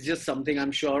just something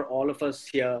I'm sure all of us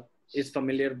here is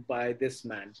familiar by this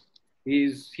man.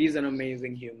 He's an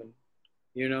amazing human,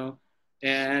 you know,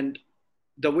 and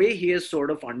the way he has sort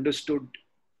of understood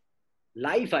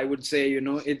life, I would say, you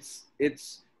know, it's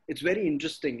very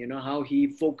interesting, you know, how he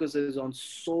focuses on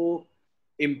so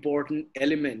important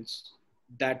elements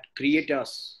that create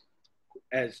us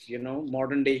as, you know,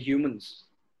 modern day humans.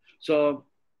 So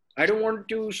I don't want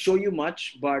to show you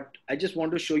much, but I just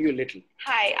want to show you a little.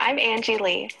 Hi, I'm Angie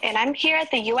Lee, and I'm here at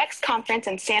the UX conference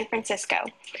in San Francisco.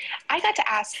 I got to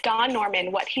ask Don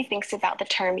Norman what he thinks about the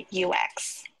term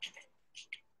UX.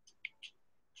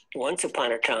 Once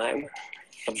upon a time,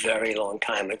 a very long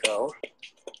time ago,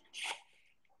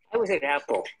 I was at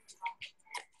Apple.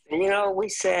 And, you know, we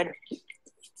said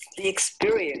the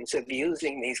experience of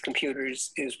using these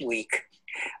computers is weak.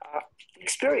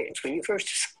 Experience, when you first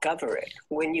discover it,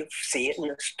 when you see it in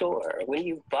the store, when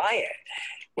you buy it,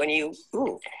 when you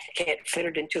can't fit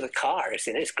it into the car, it's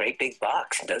in this great big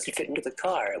box, it doesn't fit into the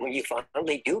car, and when you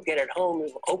finally do get it home,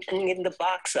 opening the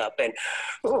box up, and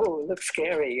it looks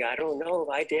scary, I don't know if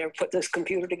I dare put this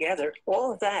computer together.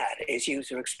 All of that is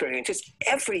user experience. It's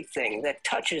everything that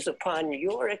touches upon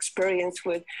your experience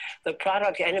with the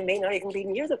product, and it may not even be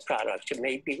near the product, it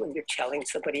may be when you're telling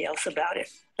somebody else about it.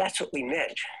 That's what we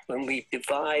meant when we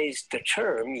devised the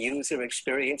term user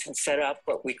experience and set up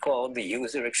what we called the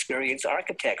user experience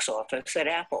architect's office at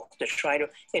Apple to try to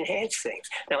enhance things.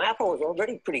 Now, Apple was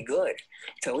already pretty good,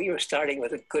 so we were starting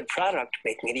with a good product,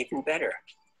 making it even better.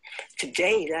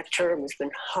 Today, that term has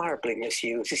been horribly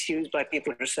misused. It's used by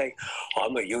people who say,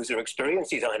 I'm a user experience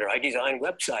designer. I design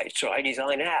websites or I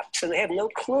design apps. And they have no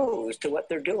clue as to what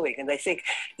they're doing. And they think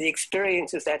the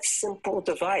experience is that simple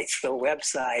device, the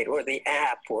website or the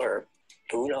app or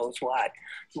who knows what.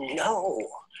 No,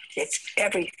 it's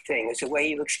everything. It's the way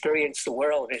you experience the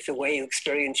world. It's the way you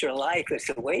experience your life. It's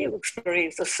the way you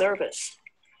experience the service.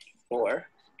 Or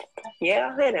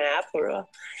an app or a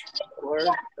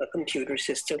computer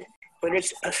system, but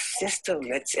it's a system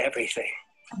that's everything.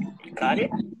 Got it?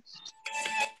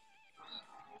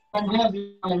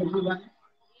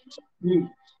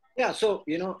 Yeah, so,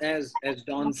 you know, as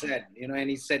Don said, you know, and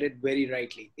he said it very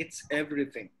rightly, it's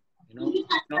everything. You know,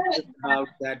 it's not just about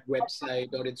that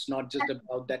website, or it's not just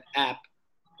about that app,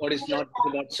 or it's not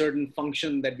just about certain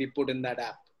function that we put in that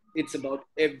app. It's about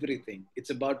everything. It's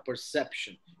about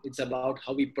perception. It's about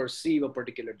how we perceive a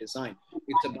particular design.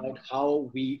 It's about how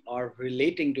we are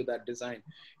relating to that design.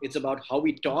 It's about how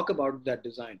we talk about that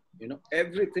design. You know,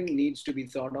 everything needs to be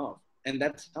thought of. And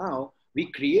that's how we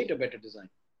create a better design.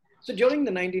 So during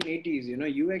the 1980s, you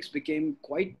know, UX became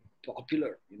quite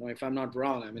popular, you know, if I'm not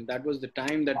wrong. I mean, that was the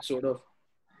time that sort of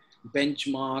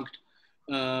benchmarked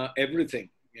everything,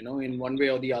 you know, in one way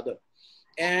or the other.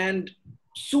 And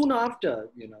soon after,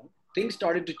 you know, things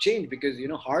started to change because, you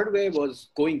know, hardware was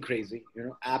going crazy, you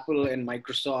know, Apple and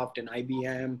Microsoft and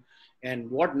IBM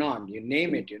and whatnot, you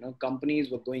name it, you know,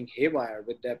 companies were going haywire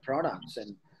with their products.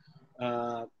 And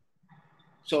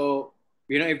so,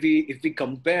 you know, if we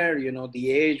compare, you know,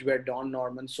 the age where Don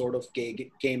Norman sort of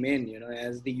came in, you know,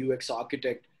 as the UX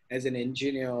architect, as an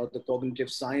engineer, or the cognitive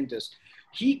scientist,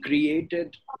 he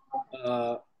created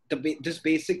this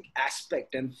basic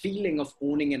aspect and feeling of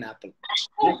owning an apple.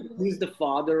 He's the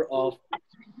father of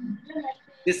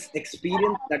this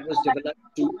experience that was developed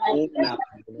to own an apple.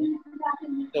 You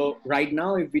know? So right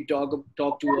now, if we talk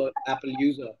to an Apple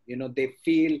user, you know, they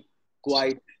feel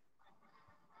quite,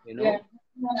 you know,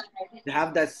 they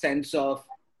have that sense of,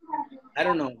 I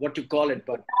don't know what to call it,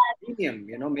 but premium,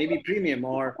 you know, maybe premium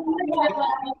or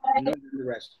you know, the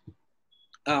rest.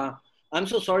 I'm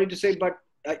so sorry to say, but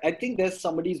I think there's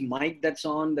somebody's mic that's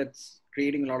on that's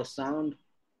creating a lot of sound.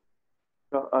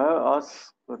 I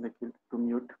asked Nikhil to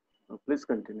mute. Please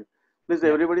continue. Please,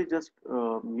 everybody, just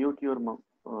mute your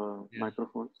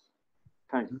microphones.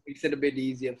 Thanks. Makes it a bit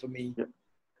easier for me. Yeah.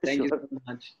 Thank you so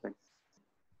much. Thanks.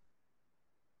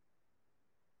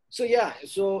 So yeah,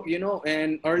 so, you know,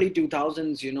 in early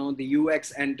 2000s, you know, the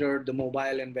UX entered the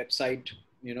mobile and website,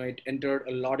 you know, it entered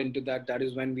a lot into that. That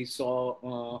is when we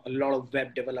saw a lot of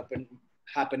web development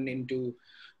happen into,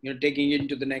 you know, taking it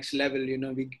to the next level. You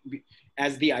know, we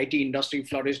as the IT industry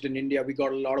flourished in India, we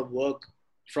got a lot of work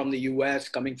from the US,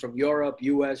 coming from Europe,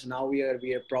 US. Now we are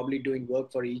probably doing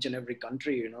work for each and every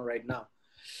country, you know, right now.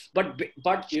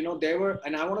 But you know, there were,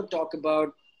 and I want to talk about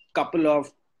a couple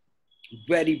of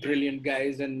very brilliant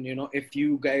guys. And, you know, if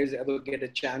you guys ever get a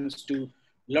chance to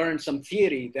learn some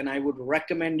theory, then I would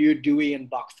recommend you Dewey and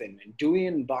Buckfin. And Dewey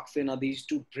and Buckfin are these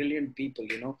two brilliant people,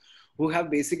 you know, who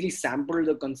have basically sampled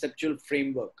the conceptual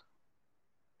framework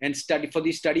and study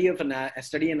and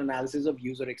analysis of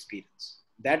user experience.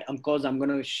 That, of course, I'm going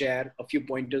to share a few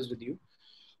pointers with you.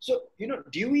 So, you know,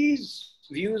 Dewey's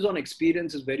views on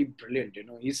experience is very brilliant. You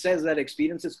know, he says that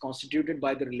experience is constituted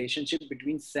by the relationship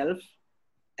between self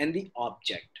and the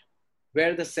object,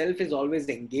 where the self is always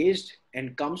engaged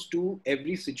and comes to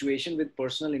every situation with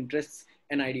personal interests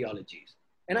and ideologies.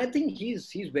 And I think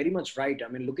he's very much right. I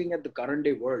mean, looking at the current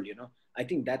day world, you know, I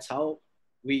think that's how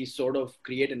we sort of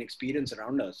create an experience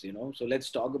around us, you know. So let's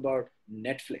talk about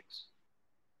Netflix,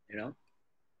 you know.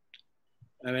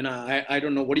 I mean, I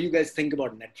don't know. What do you guys think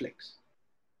about Netflix?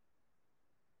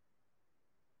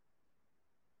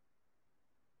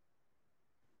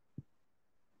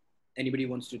 Anybody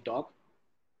wants to talk?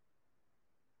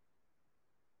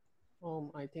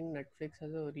 I think Netflix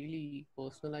has a really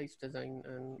personalized design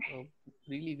and a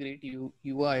really great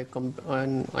UI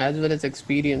and as well as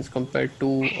experience compared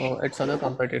to its other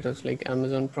competitors like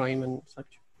Amazon Prime and such.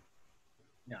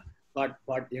 Yeah, but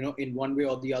you know, in one way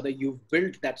or the other, you've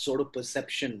built that sort of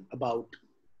perception about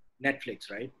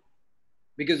Netflix, right?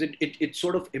 Because it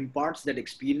sort of imparts that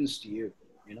experience to you,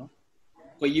 you know,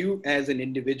 for you as an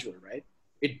individual, right?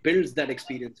 It builds that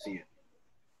experience to you.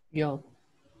 Yeah.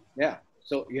 Yeah.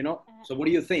 So, you know, so what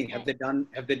do you think? Have they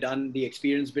done the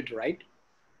experience bit right?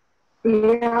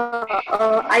 Yeah,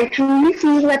 I truly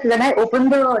feel that when I open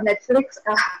the Netflix,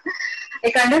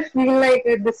 I kind of feel like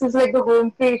this is like the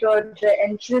homepage or the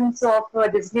entrance of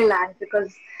Disneyland,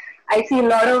 because I see a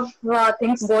lot of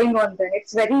things going on there.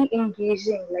 It's very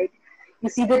engaging. Like, you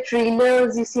see the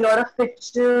trailers, you see a lot of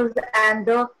pictures, and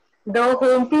the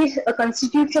homepage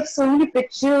constitutes of so many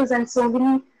pictures and so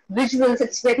many visuals.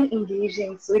 It's very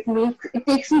engaging. So it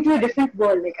takes me to a different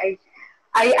world. Like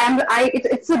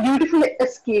it's a beautiful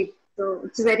escape. So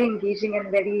it's very engaging and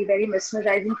very, very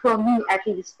mesmerizing for me, at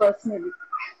least personally.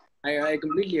 I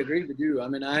completely agree with you. I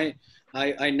mean, I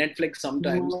Netflix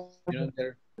sometimes, you know,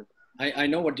 I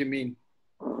know what you mean.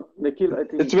 Nikhil, I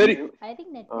think it's very. I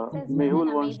think Netflix has done an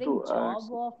amazing job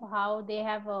of how they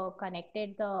have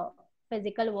connected the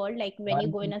physical world. Like when you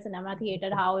go in a cinema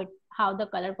theater, how the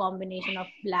color combination of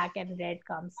black and red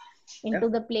comes into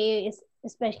the play,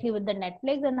 especially with the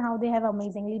Netflix, and how they have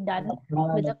amazingly done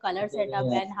with the color setup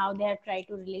and how they have tried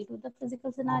to relate with the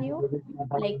physical scenario,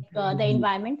 like the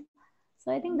environment.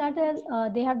 So I think that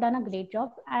they have done a great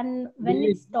job. And when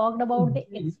it's talked about the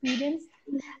experience,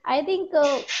 I think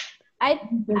I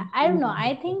don't know.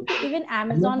 I think even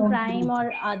Amazon Prime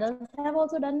or others have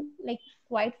also done like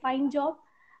quite fine job.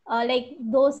 Like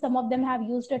though some of them have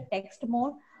used a text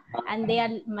more, and they are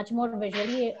much more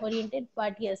visually oriented.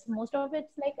 But yes, most of it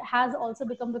like has also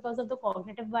become because of the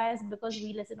cognitive bias, because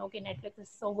we listen, okay, Netflix is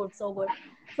so good, so good.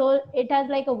 So it has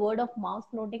like a word of mouth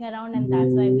floating around, and that's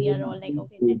why we are all like,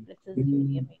 okay, Netflix is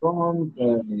really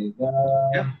amazing.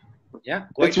 Yeah,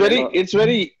 it's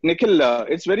very Nikhil.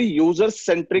 It's very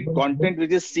user-centric content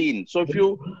which is seen. So if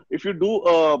you do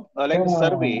like a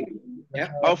survey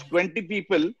of 20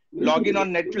 people log in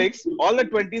on Netflix, all the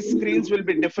 20 screens will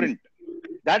be different.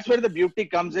 That's where the beauty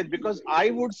comes in, because I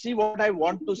would see what I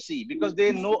want to see because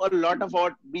they know a lot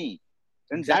about me.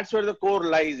 And that's where the core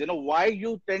lies. You know, why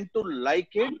you tend to like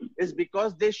it is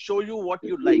because they show you what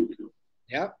you like.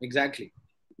 Yeah, exactly.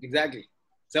 Exactly.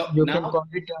 So You now, can call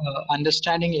it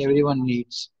understanding everyone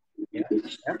needs. yeah.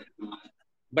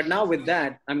 But now with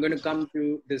that, I'm going to come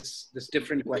to this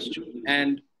different question.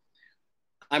 And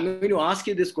I'm going to ask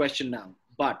you this question now,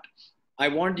 but I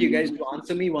want you guys to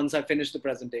answer me once I finish the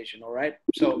presentation. All right.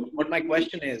 So what my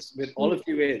question is with all of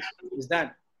you is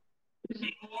that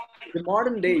the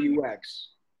modern day UX,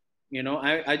 you know,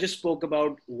 I just spoke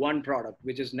about one product,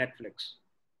 which is Netflix.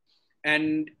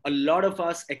 And a lot of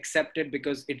us accept it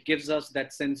because it gives us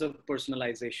that sense of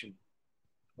personalization.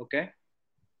 Okay.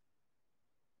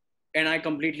 And I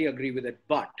completely agree with it.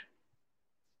 But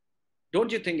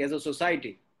don't you think as a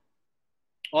society,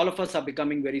 all of us are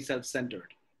becoming very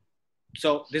self-centered?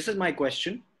 So this is my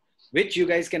question, which you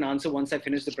guys can answer once I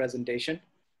finish the presentation,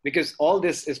 because all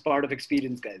this is part of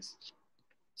experience, guys.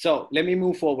 So let me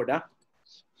move forward.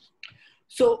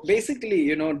 So basically,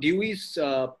 you know, Dewey's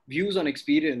views on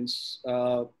experience,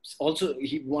 also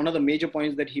one of the major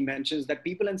points that he mentions that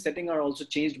people and setting are also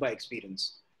changed by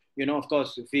experience. You know, of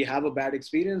course, if we have a bad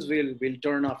experience, we'll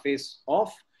turn our face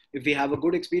off. If we have a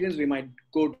good experience, we might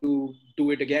go to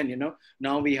do it again. You know,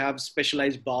 now we have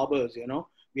specialized barbers. You know,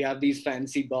 we have these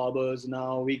fancy barbers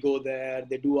now. We go there,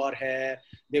 they do our hair.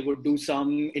 They would do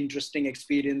some interesting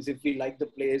experience if we like the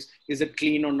place. Is it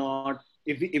clean or not?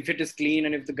 If it is clean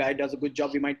and if the guy does a good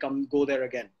job, we might go there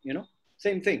again. You know,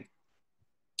 same thing.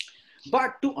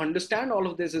 But to understand all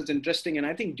of this is interesting, and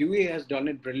I think Dewey has done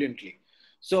it brilliantly.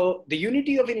 So the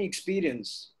unity of any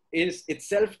experience is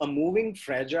itself a moving,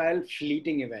 fragile,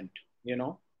 fleeting event, you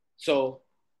know? So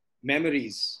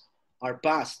memories, our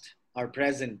past, our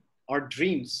present, our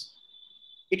dreams,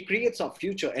 it creates our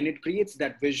future and it creates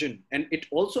that vision, and it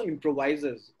also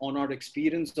improvises on our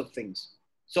experience of things.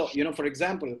 So, you know, for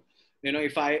example, you know,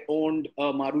 if I owned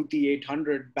a Maruti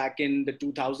 800 back in the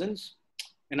 2000s,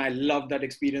 and I loved that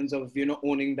experience of, you know,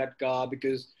 owning that car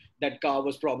because that car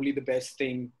was probably the best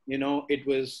thing. You know,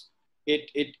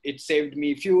 it saved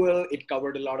me fuel. It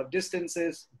covered a lot of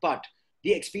distances. But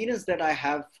the experience that I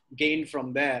have gained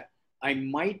from there, I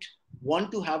might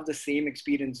want to have the same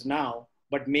experience now,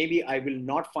 but maybe I will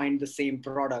not find the same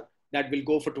product that will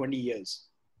go for 20 years,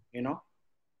 you know?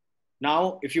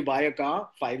 Now, if you buy a car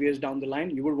 5 years down the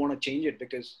line, you would want to change it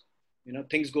because, you know,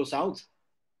 things go south.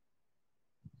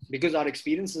 Because our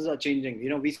experiences are changing. You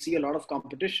know, we see a lot of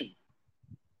competition.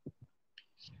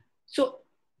 So,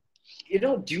 you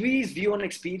know, Dewey's view on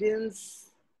experience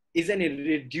is an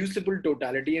irreducible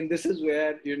totality. And this is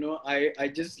where, you know, I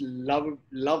just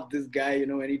love this guy, you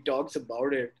know, when he talks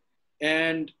about it.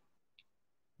 And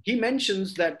he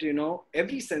mentions that, you know,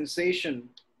 every sensation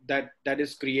that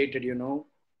is created, you know,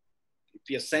 if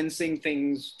you're sensing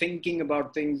things, thinking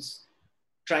about things,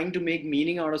 trying to make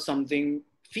meaning out of something,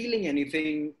 feeling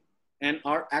anything, and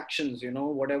our actions, you know,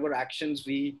 whatever actions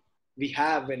we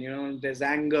have, and, you know, there's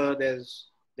anger, there's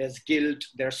guilt,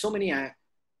 there are so many,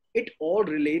 it all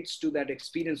relates to that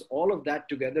experience. All of that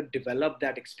together develop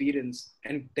that experience,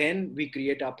 and then we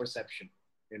create our perception,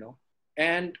 you know,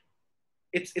 and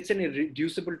it's an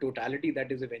irreducible totality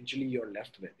that is eventually you're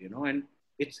left with, you know, and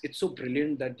it's so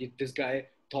brilliant that this guy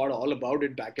thought all about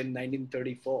it back in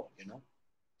 1934, you know.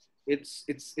 It's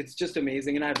just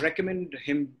amazing, and I recommend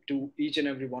him to each and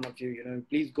every one of you. You know,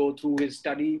 please go through his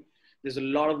study. There's a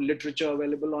lot of literature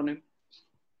available on him.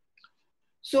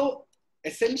 So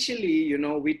essentially, you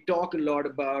know, we talk a lot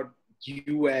about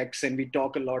UX and we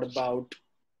talk a lot about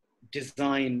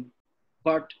design,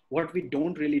 but what we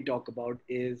don't really talk about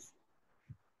is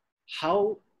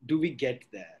how do we get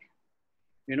there?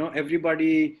 You know,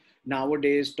 everybody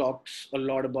nowadays talks a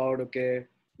lot about, okay,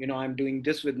 you know, I'm doing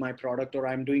this with my product, or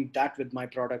I'm doing that with my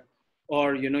product.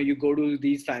 Or, you know, you go to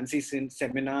these fancy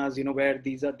seminars, you know, where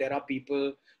there are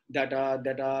people that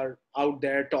are out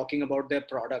there talking about their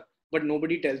product, but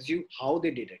nobody tells you how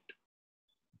they did it.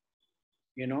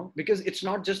 You know, because it's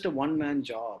not just a one-man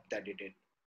job that they did.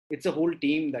 It's a whole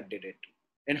team that did it.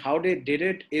 And how they did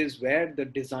it is where the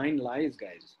design lies,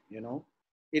 guys,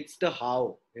 it's the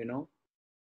how,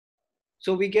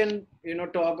 so we can,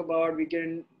 talk about, we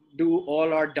can do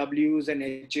all our W's and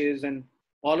H's and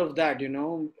all of that,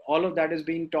 all of that is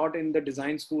being taught in the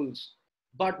design schools.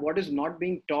 But what is not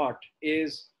being taught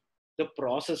is the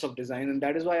process of design. And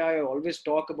that is why I always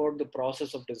talk about the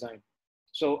process of design.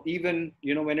 So even,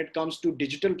 when it comes to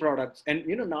digital products, and,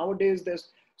 nowadays there's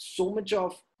so much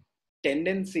of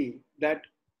tendency that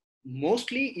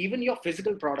mostly even your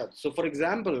physical products. So for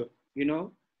example,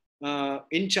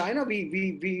 in China,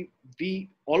 we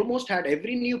almost had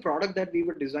every new product that we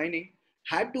were designing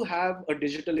had to have a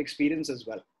digital experience as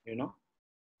well,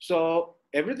 So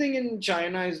everything in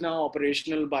China is now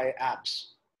operational by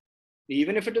apps.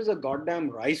 Even if it is a goddamn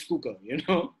rice cooker,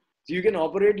 so you can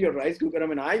operate your rice cooker. I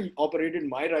mean, I operated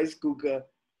my rice cooker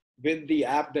with the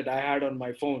app that I had on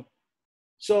my phone.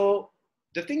 So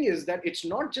the thing is that it's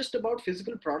not just about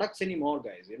physical products anymore,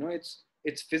 guys.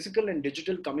 It's physical and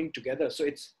digital coming together. So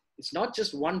it's not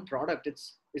just one product.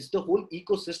 It's the whole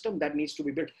ecosystem that needs to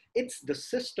be built. It's the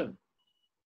system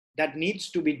that needs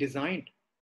to be designed.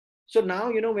 So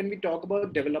now, when we talk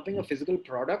about developing a physical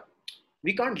product,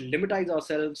 we can't limitize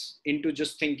ourselves into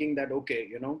just thinking that, okay,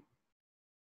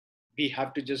 we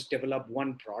have to just develop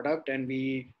one product and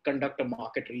we conduct a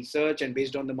market research, and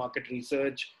based on the market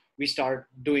research, we start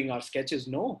doing our sketches.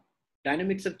 No,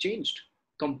 dynamics have changed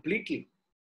completely.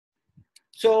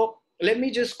 So let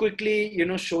me just quickly,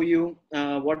 show you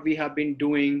what we have been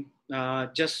doing,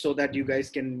 just so that you guys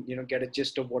can, get a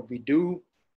gist of what we do.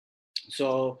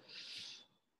 So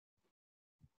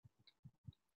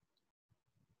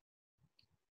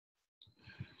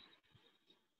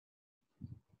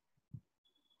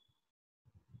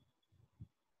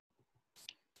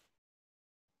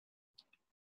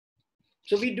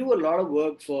we do a lot of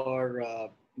work for,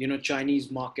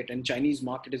 Chinese market, and Chinese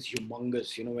market is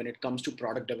humongous, when it comes to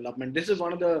product development. This is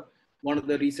one of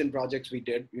the recent projects we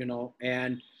did,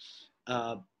 and,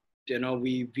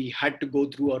 we had to go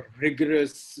through a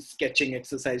rigorous sketching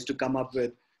exercise to come up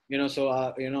with,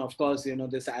 of course,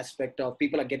 this aspect of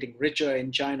people are getting richer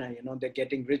in China, they're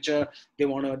getting richer. They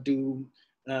want to do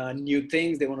new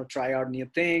things. They want to try out new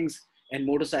things. And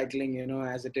motorcycling,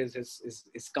 as it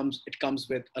it comes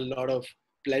with a lot of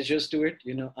pleasures to it.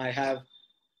 I have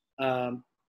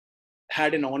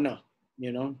had an honor,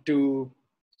 to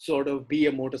sort of be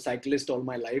a motorcyclist all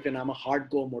my life, and I'm a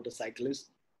hardcore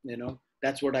motorcyclist.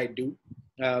 That's what I do.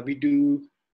 We do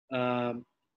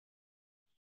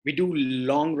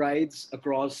long rides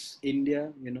across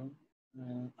India.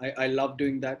 I love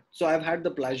doing that. So I've had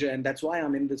the pleasure, and that's why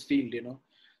I'm in this field.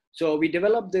 So we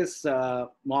developed this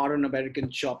modern American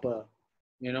chopper,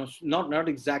 not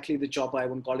exactly the chopper. I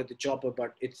wouldn't call it the chopper,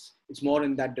 but it's more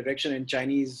in that direction. And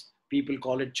Chinese people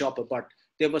call it chopper. But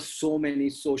there were so many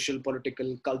social,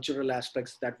 political, cultural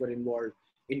aspects that were involved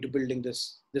into building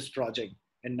this project.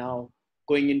 And now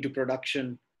going into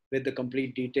production with the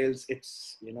complete details,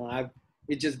 it's,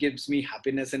 it just gives me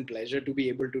happiness and pleasure to be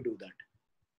able to do that.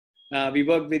 We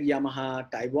worked with Yamaha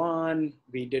Taiwan.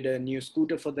 We did a new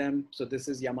scooter for them. So this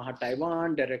is Yamaha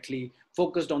Taiwan, directly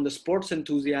focused on the sports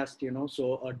enthusiast,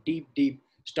 so a deep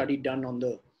study done on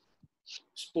the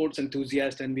sports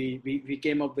enthusiast. And we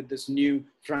came up with this new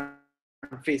front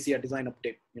fascia design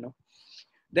update,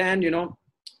 Then,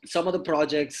 some of the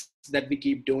projects that we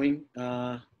keep doing,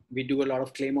 we do a lot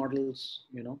of clay models,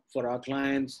 for our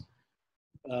clients.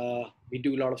 We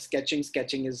do a lot of sketching.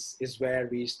 Sketching is where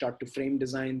we start to frame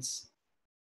designs.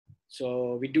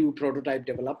 So we do prototype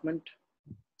development.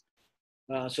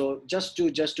 So just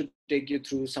to take you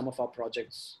through some of our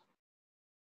projects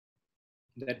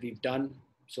that we've done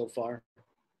so far,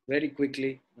 very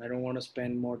quickly. I don't want to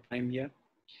spend more time here.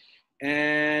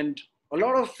 And a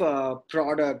lot of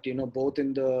product, both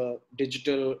in the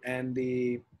digital and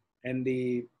the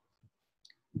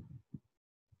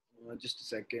just a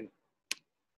second.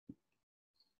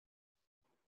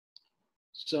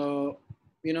 So,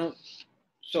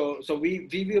 so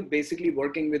we were basically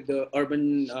working with the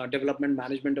urban development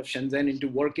management of Shenzhen into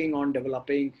working on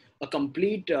developing a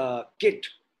complete kit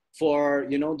for,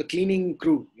 the cleaning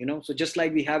crew, So just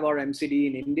like we have our MCD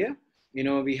in India,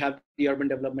 we have the urban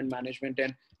development management,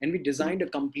 and we designed a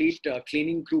complete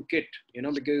cleaning crew kit,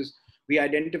 because we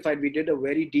did a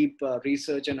very deep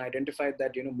research and identified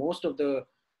that, most of the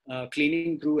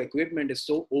cleaning crew equipment is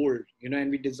so old,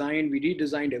 and we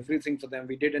redesigned everything for them.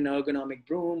 We did an ergonomic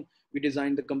broom, we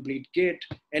designed the complete kit,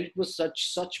 and it was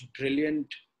such brilliant,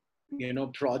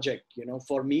 project,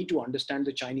 for me to understand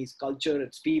the Chinese culture,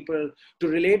 its people, to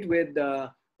relate with,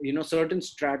 certain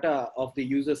strata of the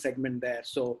user segment there.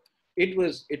 So it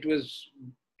was,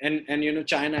 and you know,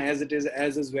 China as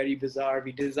is very bizarre.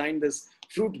 We designed this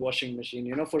fruit washing machine,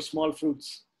 you know, for small fruits.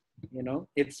 You know,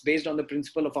 it's based on the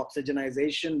principle of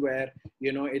oxygenization, where,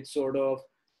 you know, it sort of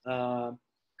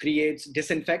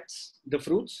disinfects the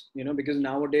fruits, you know, because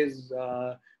nowadays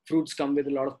fruits come with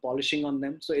a lot of polishing on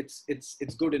them. So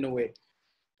it's good in a way.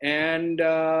 And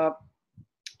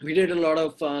we did a lot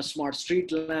of smart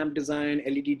street lamp design,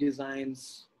 LED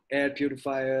designs, air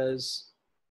purifiers,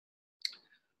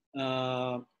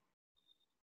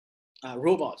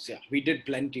 robots. Yeah, we did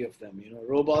plenty of them. You know,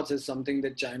 robots is something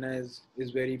that China is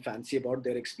very fancy about.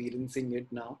 They're experiencing it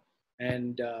now,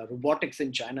 and robotics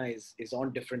in China is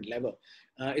on different level.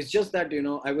 It's just that, you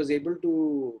know, I was able to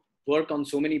work on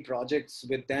so many projects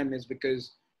with them is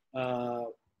because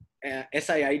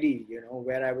SIID, you know,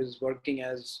 where I was working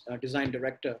as a design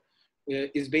director,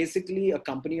 is basically a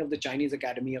company of the Chinese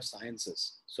Academy of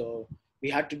Sciences. So we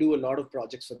had to do a lot of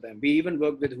projects for them. We even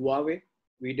worked with Huawei.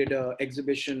 We did an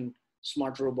exhibition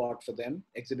smart robot for them,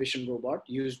 exhibition robot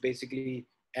used basically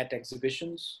at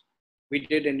exhibitions. We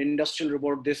did an industrial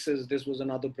robot. This was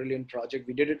another brilliant project.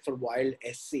 We did it for Wild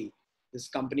SC, this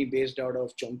company based out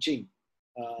of Chongqing.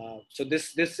 So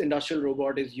this industrial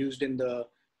robot is used in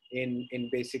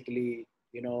basically,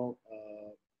 you know,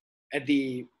 at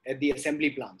the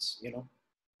assembly plants. You know,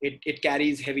 it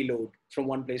carries heavy load from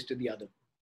one place to the other.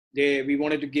 We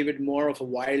wanted to give it more of a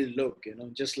wild look, you know,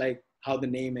 just like how the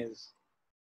name is.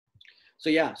 So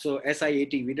yeah, so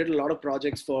SIAT, we did a lot of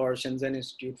projects for Shenzhen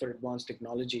Institute for Advanced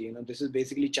Technology. You know, this is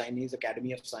basically Chinese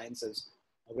Academy of Sciences,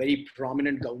 a very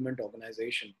prominent government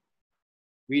organization.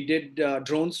 We did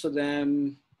drones for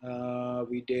them.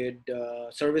 We did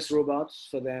service robots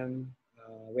for them.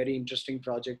 Very interesting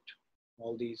project,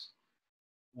 all these.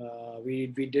 We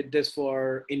did this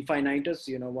for Infinitus,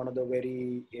 you know, one of the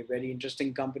very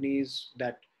interesting companies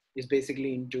that is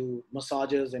basically into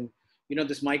massages. And, you know,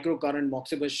 this microcurrent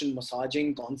moxibustion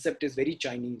massaging concept is very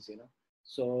Chinese, you know.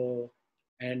 So,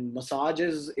 and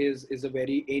massages is a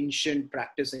very ancient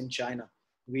practice in China.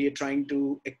 We are trying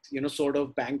to, you know, sort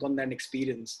of bank on that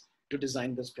experience to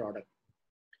design this product.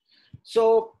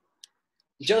 So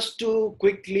just to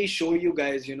quickly show you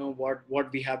guys, you know, what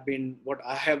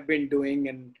I have been doing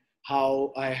and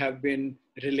how I have been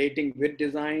relating with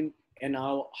design, and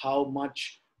how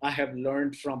much I have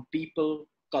learned from people,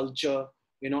 culture.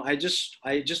 You know, I just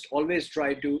always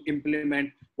try to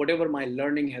implement whatever my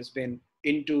learning has been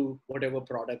into whatever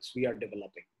products we are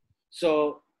developing.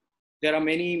 So there are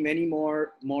many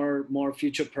more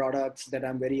future products that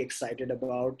I'm very excited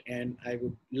about, and I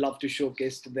would love to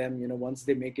showcase to them, you know, once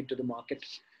they make it to the market.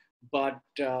 But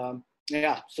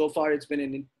yeah, so far it's been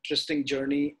an interesting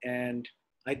journey, and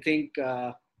I think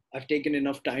I've taken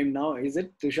enough time now. Is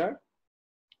it, Tushar?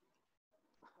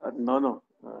 No.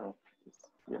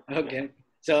 Yeah. Okay.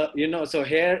 So, you know, so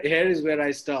here is where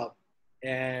I stop,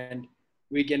 and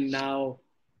we can now,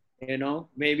 you know,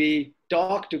 maybe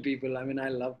talk to people. I mean, I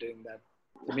love doing that.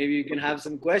 So maybe you can have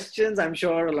some questions. I'm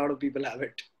sure a lot of people have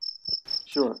it.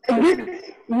 Sure.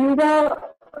 You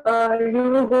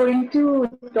were going to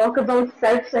talk about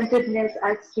self-centeredness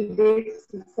as today's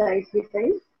society,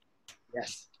 right?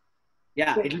 Yes.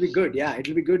 Yeah, it'll be good. Yeah,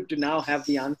 it'll be good to now have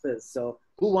the answers. So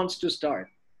who wants to start?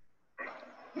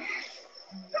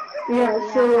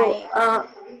 Yeah, so...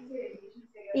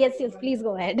 yes, please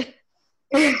go ahead.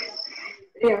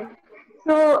 Yeah.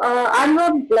 So I'm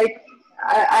not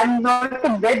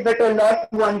a bed, but a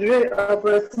lot wanderer, a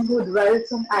person who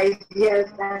dwells on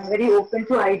ideas and very open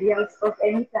to ideas of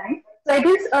any kind. So I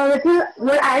guess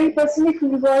what I personally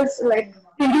feel was like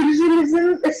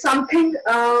individualism is something,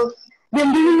 the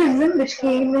individualism which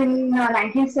came in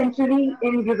 19th century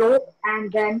in Europe,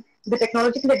 and then the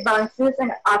technological advances,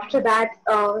 and after that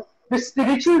the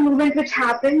spiritual movement which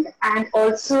happened, and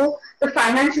also the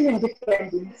financial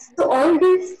independence. So all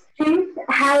these things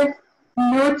have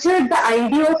nurtured the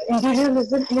idea of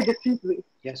individualism in a different way.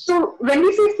 Yes. So when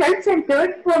we say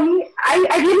self-centered, for me,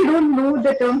 I really don't know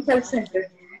the term self-centered,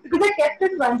 because I kept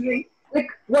on wondering, like,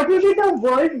 what would be the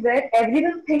world where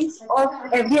everyone thinks of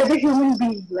every other human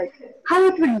being, like how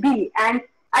it would be, and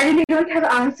I really don't have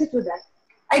an answer to that.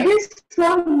 I guess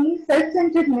for me,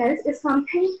 self-centeredness is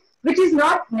something which is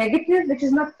not negative, which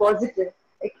is not positive.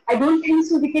 Like, I don't think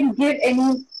so we can give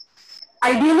any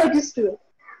ideologies to it.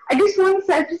 I just want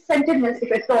self-centeredness,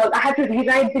 if at all, I have to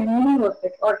rewrite the meaning of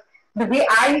it, or the way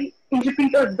I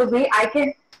interpret, or the way I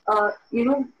can,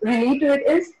 relate to it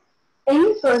is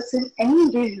any person, any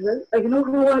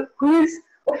individual, who is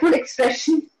a full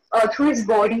expression through his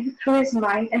body, through his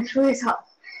mind, and through his heart.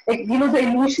 Like, the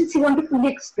emotions he wants to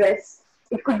fully express.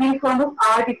 It could be in form of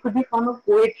art, it could be in form of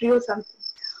poetry or something.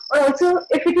 or also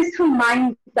if it is through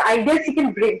mind, the ideas he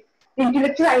can bring, the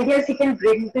intellectual ideas he can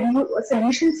bring, the new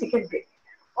solutions he can bring.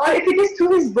 Or if it is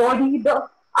through his body, the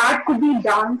art could be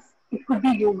dance, it could be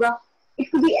yoga,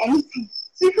 it could be anything.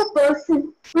 So if a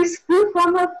person who is full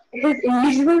form of his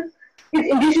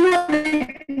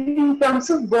individuality in terms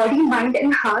of body, mind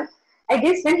and heart, I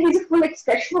guess when he's a full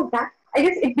expression of that, I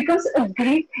guess it becomes a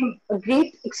great thing, a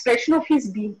great expression of his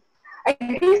being. I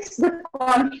guess the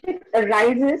conflict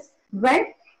arises when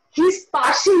he's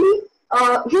partially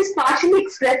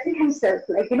expressing himself.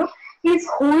 Like he's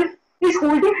holding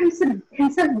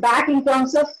himself back in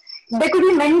terms of there could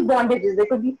be many bondages. There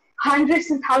could be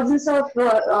hundreds and thousands of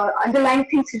underlying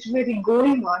things which may be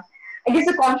going on. I guess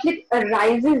the conflict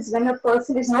arises when a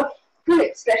person is not full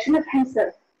expression of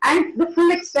himself, and the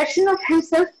full expression of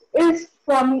himself is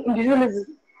for me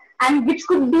individualism, and which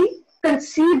could be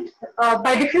conceived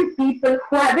by different people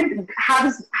who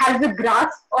has the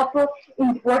grasp of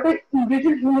what an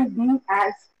individual human being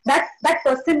as. That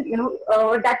person,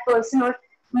 that person or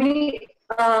may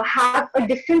have a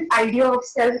different idea of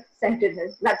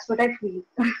self-centeredness. That's what I feel.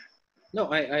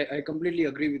 No, I completely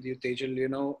agree with you,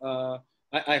 Tejal.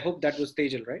 I hope that was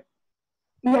Tejal, right?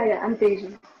 Yeah, I'm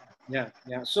Tejal. Yeah.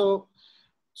 So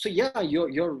yeah,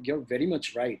 you're very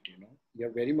much right.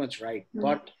 You're very much right. Mm.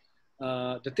 But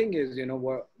the thing is,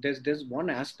 there's one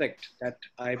aspect that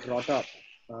I brought up,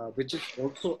 which is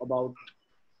also about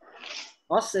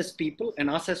us as people and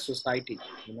us as society.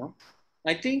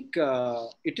 I think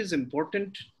it is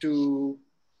important to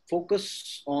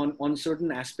focus on certain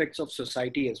aspects of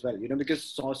society as well.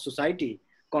 Because society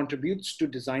contributes to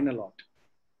design a lot.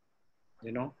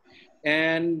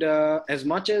 And as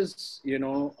much as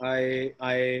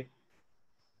I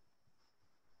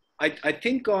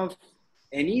think of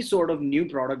any sort of new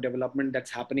product development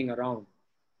that's happening around,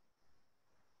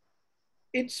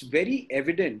 it's very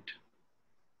evident,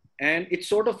 and it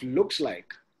sort of looks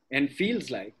like and feels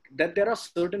like that there are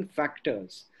certain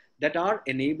factors that are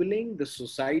enabling the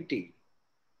society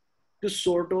to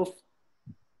sort of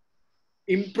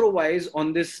improvise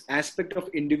on this aspect of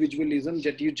individualism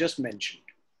that you just mentioned.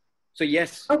 So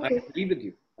yes, okay. I agree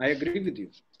with you.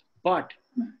 But,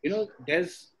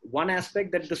 there's one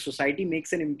aspect that the society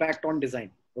makes an impact on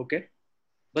design. Okay.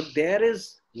 But there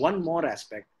is one more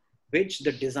aspect which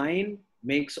the design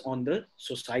makes on the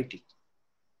society.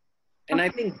 And I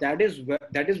think that is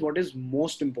what is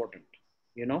most important,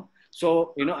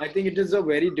 So, I think it is a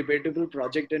very debatable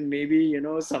project, and maybe,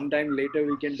 sometime later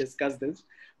we can discuss this,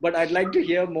 but I'd like to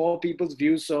hear more people's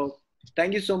views. So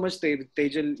thank you so much,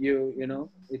 Tejal.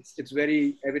 It's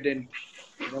very evident,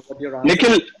 what your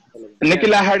answer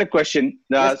Nikhil, I had a question.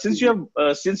 Yes,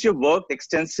 since you've worked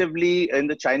extensively in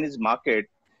the Chinese market,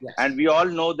 yes, and we all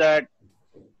know that,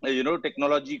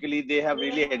 technologically they have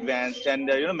really advanced, and,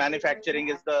 manufacturing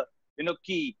is the,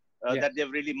 key yes, that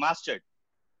they've really mastered.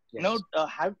 Yes.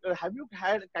 Have you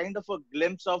had kind of a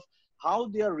glimpse of how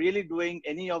they are really doing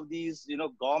any of these,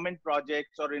 government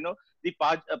projects, or, the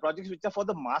projects which are for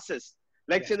the masses,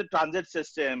 like yes, say the transit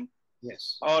system,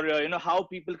 yes, or, how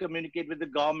people communicate with the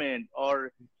government,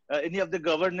 or any of the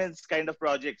governance kind of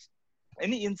projects?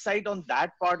 Any insight on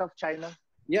that part of China?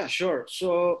 Yeah, sure.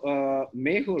 So,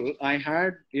 Mehul, I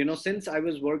had, since I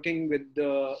was working with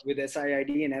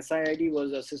SIID, and SIID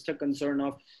was a sister concern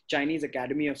of Chinese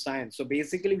Academy of Science. So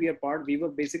basically we were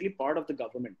basically part of the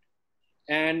government.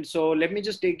 And so let me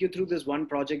just take you through this one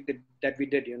project that we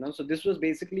did, So this was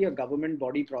basically a government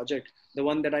body project, the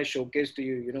one that I showcased to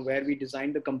you, where we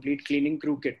designed the complete cleaning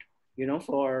crew kit,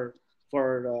 for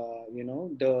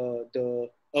the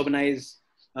urbanized,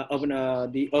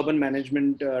 the urban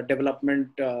management development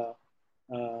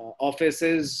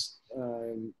offices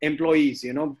employees,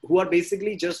 who are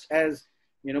basically just as,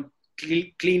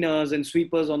 cleaners and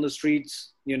sweepers on the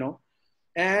streets,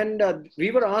 And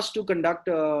we were asked to conduct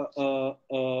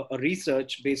a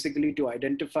research basically to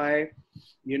identify,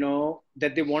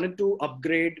 that they wanted to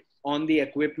upgrade on the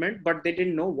equipment, but they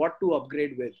didn't know what to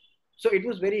upgrade with. So it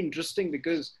was very interesting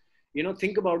because,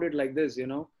 think about it like this,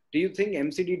 do you think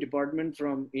MCD department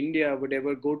from India would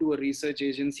ever go to a research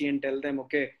agency and tell them,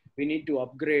 okay, we need to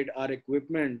upgrade our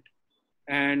equipment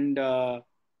and,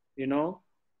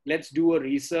 let's do a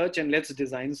research and let's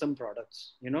design some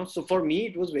products, So for me,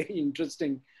 it was very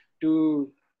interesting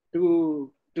to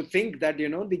think that,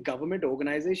 the government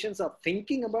organizations are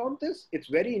thinking about this. It's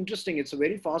very interesting. It's a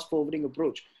very fast forwarding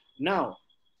approach. Now,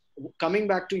 coming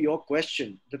back to your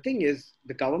question, the thing is,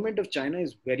 the government of China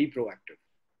is very proactive.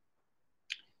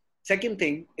 Second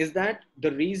thing is that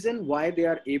the reason why they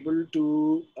are able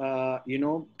to,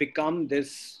 become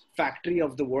this factory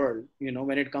of the world,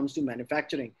 when it comes to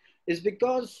manufacturing, is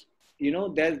because,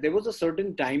 there was a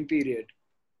certain time period,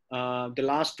 the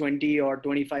last 20 or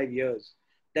 25 years,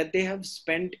 that they have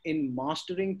spent in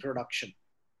mastering production.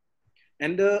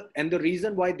 And the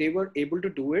reason why they were able to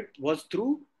do it was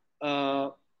through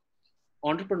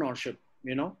entrepreneurship.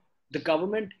 The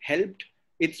government helped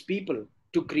its people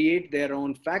to create their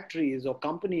own factories or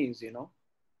companies.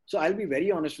 So I'll be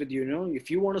very honest with you. If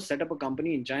you want to set up a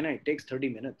company in China, it takes 30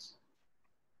 minutes.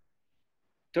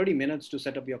 30 minutes to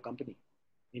set up your company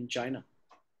in China.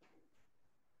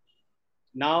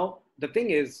 Now, the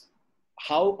thing is,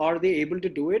 how are they able to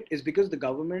do it is because the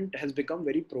government has become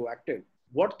very proactive.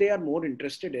 What they are more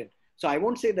interested in. So I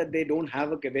won't say that they don't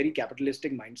have a very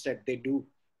capitalistic mindset. They do.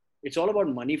 It's all about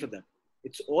money for them.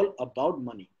 It's all about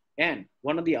money. And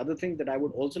one of the other things that I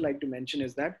would also like to mention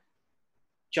is that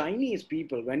Chinese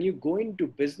people, when you go into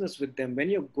business with them, when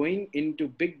you're going into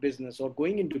big business or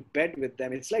going into bed with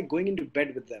them, it's like going into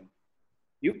bed with them.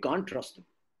 You can't trust them.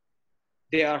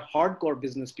 They are hardcore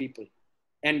business people.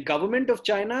 And government of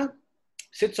China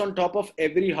sits on top of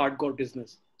every hardcore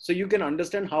business. So you can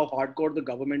understand how hardcore the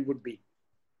government would be.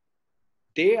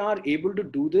 They are able to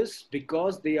do this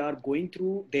because they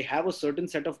have a certain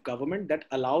set of government that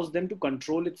allows them to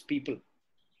control its people.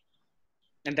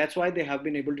 And that's why they have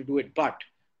been able to do it. But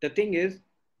the thing is,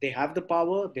 they have the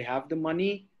power, they have the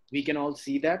money. We can all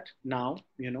see that now,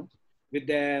 with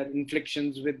their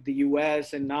inflictions with the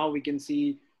US. And now we can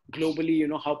see globally,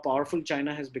 how powerful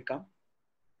China has become.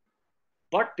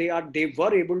 But they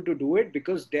were able to do it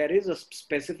because there is a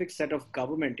specific set of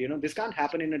government. This can't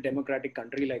happen in a democratic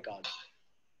country like ours.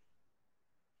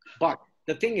 But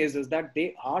the thing is that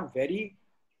they are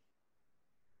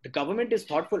the government is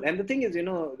thoughtful. And the thing is,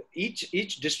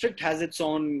 each district has its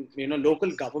own,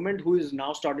 local government who is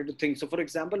now started to think. So for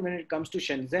example, when it comes to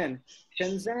Shenzhen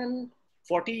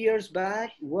 40 years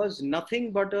back was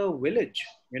nothing but a village,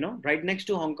 right next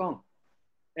to Hong Kong.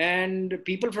 And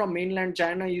people from mainland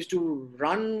China used to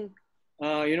run,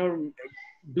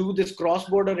 do this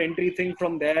cross-border entry thing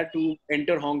from there to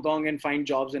enter Hong Kong and find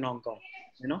jobs in Hong Kong.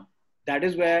 That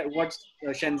is what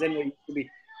Shenzhen used to be.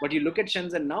 But you look at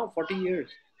Shenzhen now, 40 years.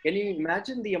 Can you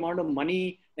imagine the amount of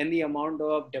money and the amount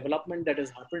of development that has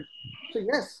happened? So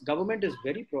yes, government is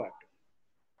very proactive.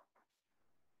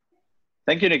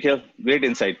 Thank you, Nikhil. Great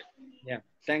insight. Yeah,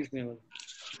 thanks, Nehal.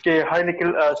 Okay, hi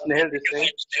Nikhil, Snehal this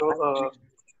side. So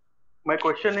my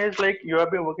question is, like, you have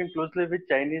been working closely with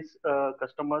Chinese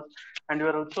customers, and you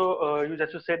are also you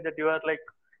just said that you are like,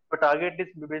 your target is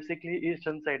basically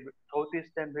eastern side,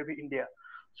 southeast, and maybe India.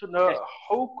 So now, Yes.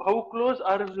 how close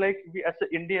are like we as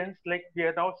Indians? Like we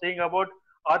are now saying about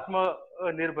Atma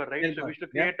Nirbhar, right? So we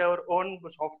should create our own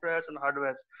softwares and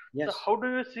hardwares. Yes. So how do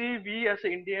you see we as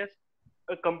Indians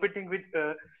competing with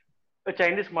a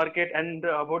Chinese market and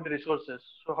about the resources?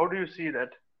 So how do you see that?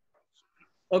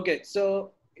 Okay,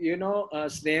 so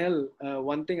Snehal,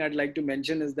 one thing I'd like to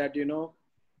mention is that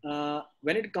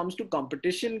when it comes to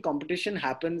competition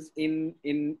happens in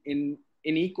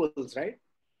equals, right?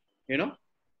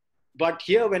 But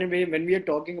here when we are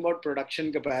talking about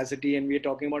production capacity and we are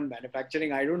talking about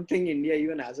manufacturing, I don't think India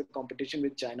even has a competition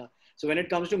with China. So when it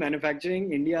comes to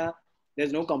manufacturing, India,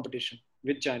 there's no competition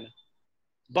with China.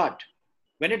 But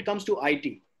when it comes to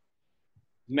IT,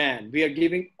 man, we are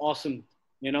giving awesome,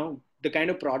 the kind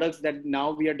of products that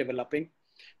now we are developing,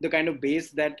 the kind of base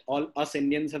that all us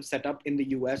Indians have set up in the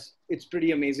US. It's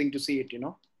pretty amazing to see it,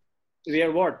 We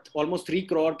are almost 3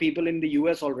 crore people in the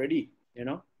US already,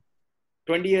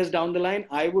 20 years down the line,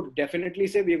 I would definitely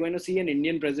say we're going to see an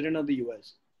Indian president of the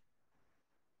US.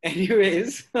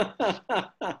 Anyways,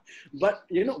 but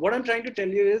what I'm trying to tell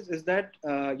you is that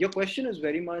your question is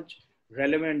very much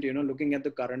relevant, looking at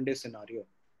the current day scenario.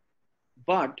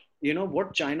 But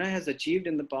what China has achieved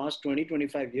in the past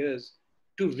 20-25 years,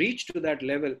 to reach to that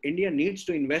level, India needs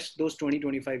to invest those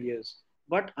 20-25 years.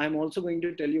 But I'm also going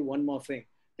to tell you one more thing,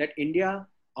 that India,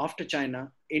 after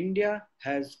China, India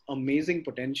has amazing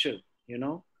potential,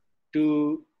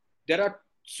 there are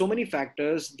so many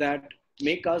factors that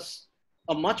make us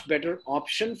a much better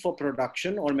option for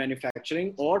production or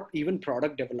manufacturing or even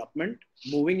product development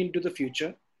moving into the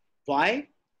future. Why?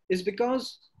 Is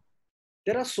because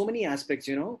there are so many aspects,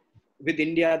 with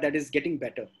India that is getting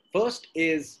better. First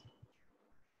is,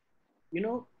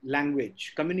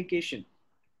 language, communication.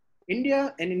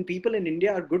 India and people in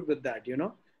India are good with that,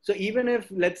 So even if,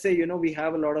 let's say, we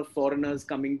have a lot of foreigners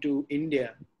coming to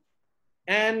India,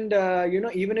 and,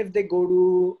 even if they go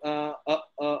to,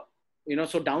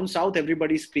 so down south,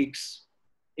 everybody speaks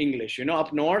English,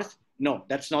 up north, no,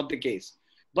 that's not the case.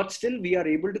 But still we are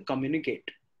able to communicate,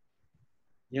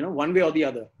 one way or the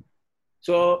other.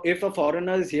 So if a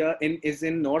foreigner is here is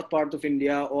in north part of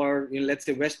India, or let's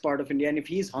say west part of India, and if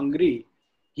he's hungry,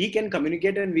 he can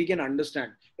communicate and we can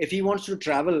understand. If he wants to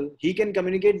travel, he can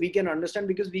communicate, we can understand,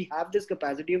 because we have this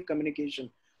capacity of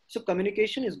communication. So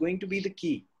communication is going to be the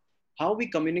key. How we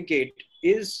communicate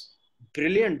is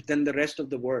brilliant than the rest of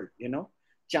the world.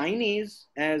 Chinese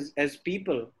as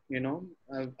people,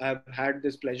 I've had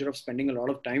this pleasure of spending a lot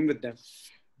of time with them.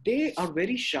 They are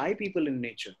very shy people in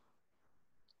nature.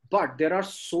 But there are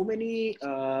so many,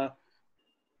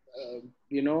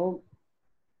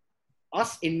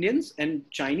 us Indians and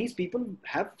Chinese people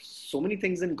have so many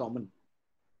things in common.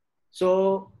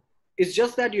 So it's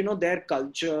just that, their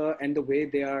culture and the way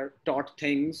they are taught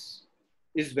things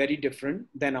is very different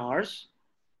than ours.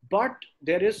 But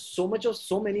there is so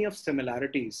many of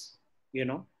similarities,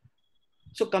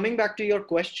 So coming back to your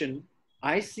question,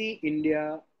 I see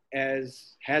India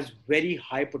has very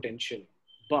high potential,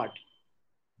 but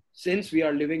since we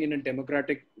are living in a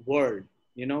democratic world,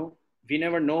 we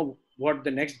never know what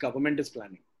the next government is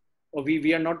planning. Or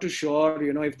we are not too sure,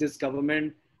 if this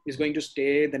government is going to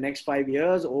stay the next 5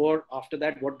 years, or after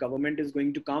that, what government is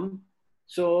going to come.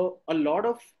 So a lot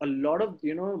of,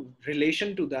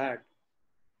 relation to that.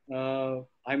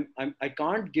 I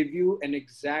can't give you an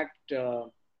exact,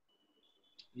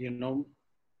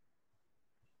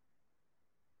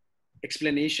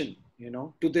 explanation,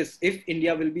 to this. If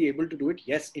India will be able to do it,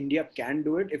 yes, India can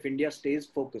do it if India stays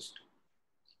focused.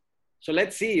 So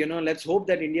let's see, let's hope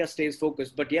that India stays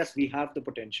focused. But yes, we have the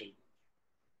potential.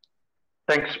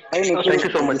 Thanks. Hi, Nikhil. Thank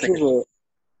you so much.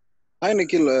 Hi,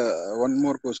 Nikhil. One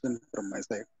more question from my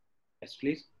side. Yes,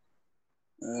 please.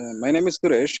 My name is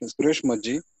Suresh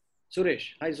Majji. Suresh.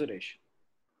 Hi, Suresh.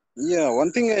 Yeah,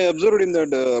 one thing I observed in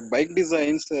that bike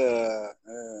designs,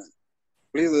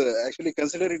 please actually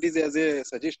consider it is as a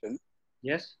suggestion.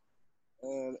 Yes.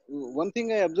 One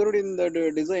thing I observed in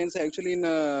the designs, actually in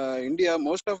India,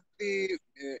 most of the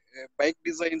bike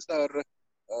designs are,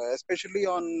 especially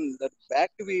on the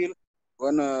back wheel,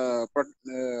 one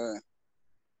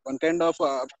kind of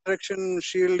obstruction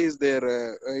shield is there.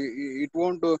 It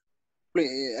won't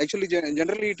play. Actually,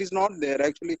 generally it is not there.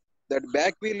 Actually, that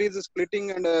back wheel is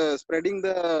splitting and spreading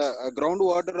the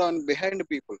groundwater on behind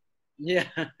people. Yeah,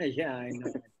 yeah, I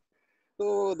know.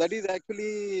 So that is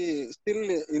actually still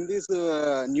in this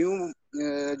new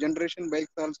generation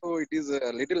bikes also, it is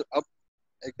a little up.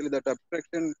 Actually, that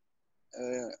obstruction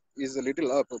is a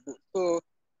little up. So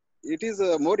it is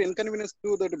more inconvenience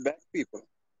to the back people.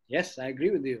 Yes, I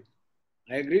agree with you.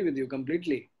 I agree with you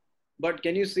completely. But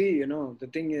can you see, the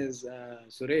thing is,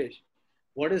 Suresh,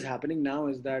 what is happening now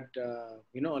is that, a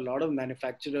lot of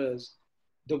manufacturers,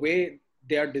 the way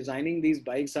they are designing these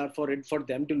bikes are for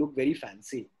them to look very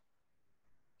fancy,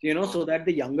 so that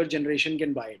the younger generation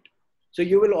can buy it. So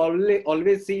you will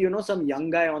always see, some young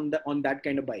guy on that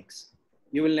kind of bikes.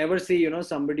 You will never see,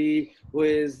 somebody who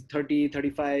is 30,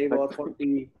 35 or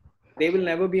 40. They will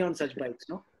never be on such bikes,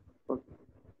 no?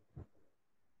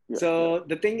 So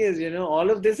the thing is, all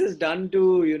of this is done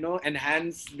to,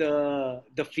 enhance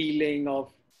the feeling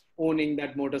of owning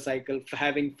that motorcycle,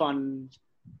 having fun.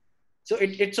 So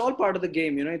it's all part of the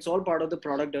game, it's all part of the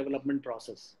product development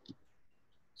process.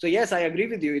 So yes, I agree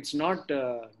with you. It's not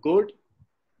good,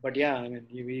 but yeah, I mean,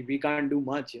 we can't do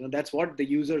much. That's what the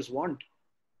users want.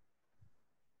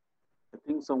 I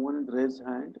think someone raised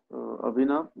hand.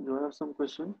 Abhinav, you have some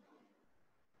question?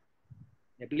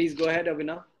 Yeah, please go ahead,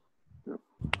 Abhinav.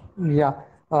 Yeah.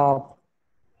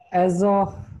 As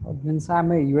means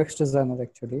I'm a UX designer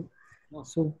actually. Oh,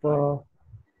 so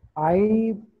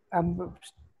I am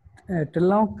till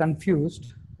now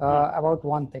confused about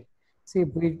one thing. See,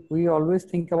 we always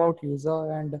think about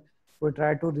user and we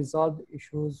try to resolve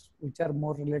issues which are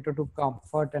more related to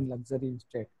comfort and luxury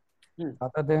instead,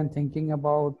 rather than thinking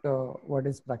about what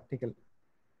is practical.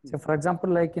 So for example,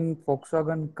 like in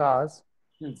Volkswagen cars,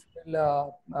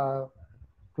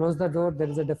 close the door, there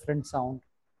is a different sound.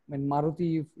 When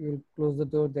Maruti, if you close the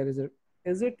door, there is a.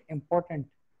 Is it important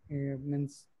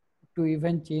means to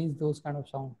even change those kind of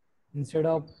sound instead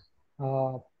of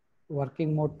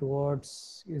working more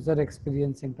towards user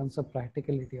experience in terms of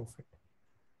practicality of it?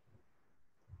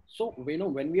 So,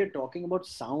 when we are talking about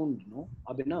sound,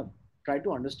 Abhinav, try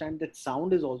to understand that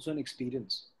sound is also an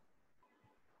experience.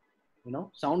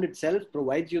 Sound itself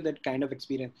provides you that kind of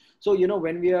experience. So,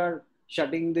 when we are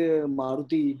shutting the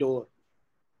Maruti door,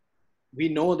 we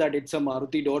know that it's a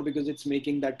Maruti door because it's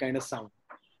making that kind of sound.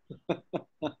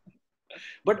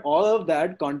 But all of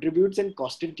that contributes and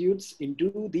constitutes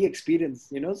into the experience,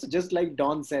 so just like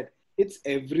Don said, it's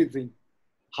everything.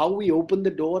 How we open the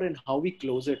door and how we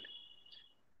close it.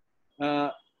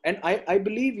 And I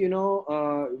believe,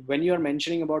 when you're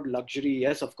mentioning about luxury,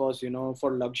 yes, of course,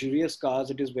 for luxurious cars,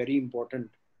 it is very important.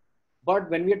 But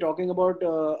when we're talking about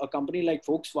a company like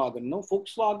Volkswagen, no,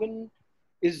 Volkswagen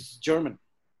is German.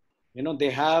 They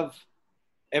have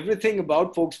everything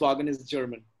about Volkswagen is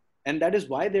German. And that is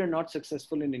why they're not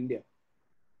successful in India.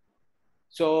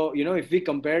 So, if we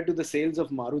compare to the sales of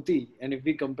Maruti and if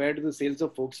we compare to the sales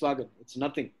of Volkswagen, it's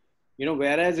nothing.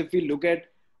 Whereas if we look at,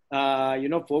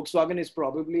 Volkswagen is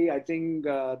probably, I think,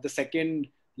 the second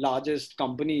largest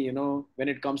company, when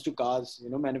it comes to cars,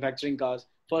 manufacturing cars.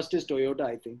 First is Toyota,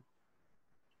 I think.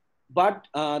 But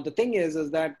the thing is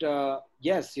that,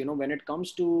 yes, when it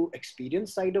comes to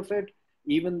experience side of it,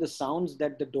 even the sounds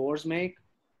that the doors make,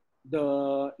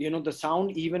 the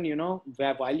sound, even,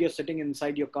 while you're sitting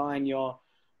inside your car and you're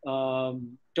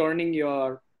turning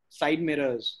your side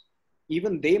mirrors,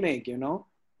 even they make,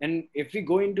 and if we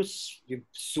go into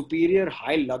superior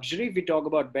high luxury, if we talk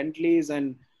about Bentleys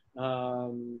and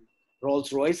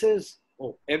Rolls Royces,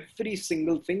 oh, every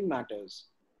single thing matters.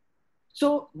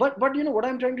 So, but what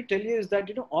I'm trying to tell you is that,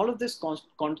 all of this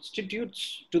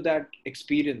constitutes to that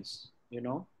experience,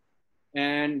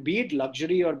 and be it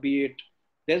luxury or be it,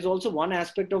 there's also one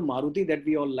aspect of Maruti that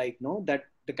we all like, no, that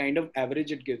the kind of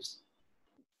average it gives.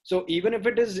 So even if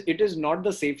it is not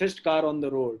the safest car on the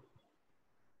road,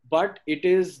 but it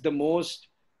is the most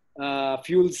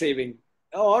fuel saving,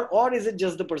 or is it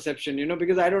just the perception,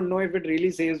 because I don't know if it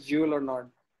really saves fuel or not,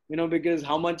 because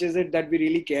how much is it that we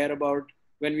really care about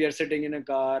when we are sitting in a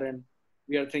car and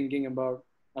we are thinking about,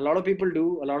 a lot of people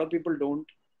do, a lot of people don't.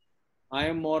 I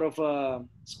am more of a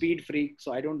speed freak,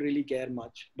 so I don't really care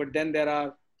much. But then there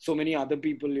are so many other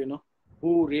people,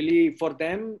 who really, for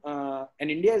them,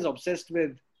 and India is obsessed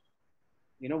with,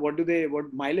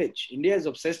 what mileage? India is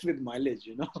obsessed with mileage,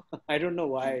 I don't know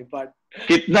why, but.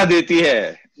 Kitna deti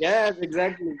hai? Yes,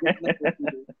 exactly. Kitna deti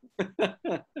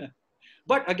hai.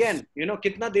 But again,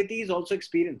 kitna deti is also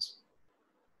experience.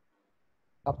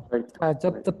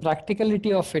 The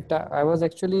practicality of it, I was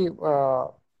actually,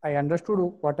 I understood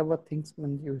whatever things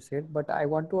when you said, but I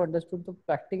want to understand the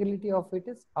practicality of it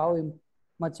is how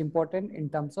much important in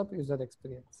terms of user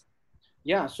experience.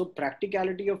 Yeah, so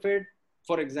practicality of it,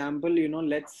 for example,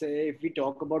 let's say if we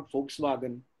talk about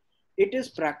Volkswagen, it is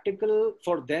practical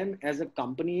for them as a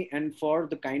company and for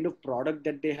the kind of product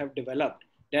that they have developed.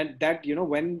 That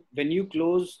when you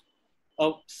close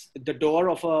the door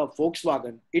of a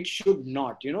Volkswagen, it should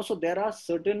not, so there are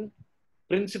certain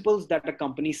principles that a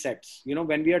company sets,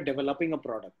 when we are developing a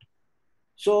product.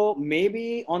 So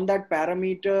maybe on that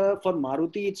parameter for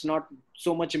Maruti, it's not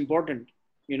so much important,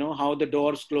 how the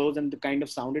doors close and the kind of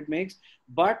sound it makes.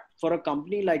 But for a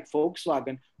company like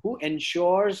Volkswagen, who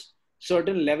ensures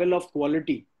certain level of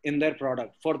quality in their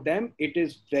product, for them, it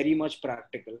is very much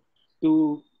practical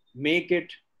to make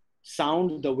it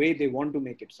sound the way they want to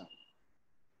make it sound.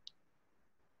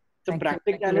 The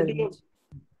practicality of,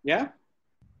 yeah?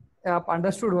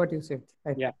 Understood what you said.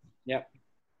 Yeah.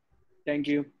 Thank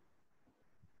you.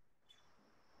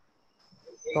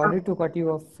 Sorry to cut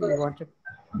you off. You wanted.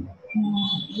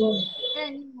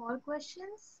 Any more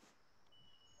questions?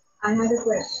 I had a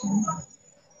question.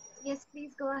 Yes,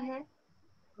 please go ahead.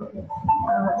 Okay.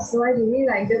 So I really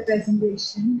liked the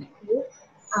presentation.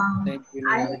 Thank you.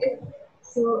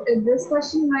 So this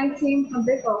question might seem a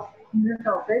bit off the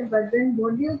topic, but then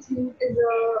what do you think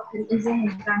is an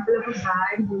example of a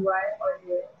bad UI or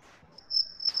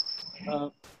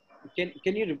UX?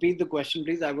 Can you repeat the question,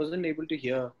 please? I wasn't able to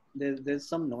hear. There's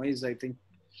some noise, I think.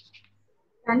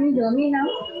 Can you hear me now?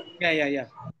 Yeah.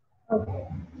 Okay.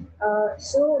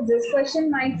 So this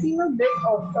question might seem a bit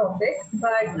off topic,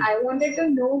 but I wanted to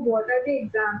know what are the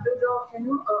examples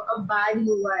of a bad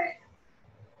UI.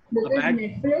 Because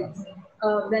Netflix,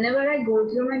 whenever I go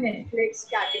through my Netflix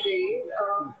categories,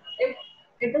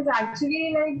 it is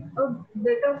actually like a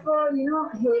bit of a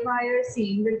haywire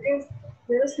scene because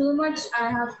there is too much I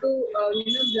have to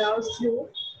browse through.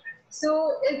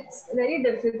 So it's very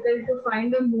difficult to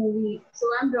find a movie. So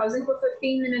I'm browsing for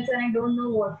 15 minutes and I don't know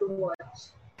what to watch.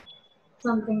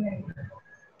 Something like that.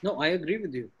 No, I agree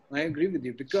with you.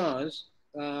 Because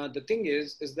the thing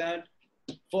is that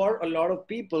for a lot of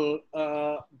people,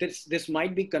 this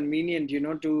might be convenient,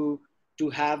 to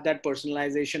have that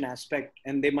personalization aspect,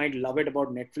 and they might love it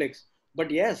about Netflix.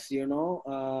 But yes,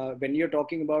 when you're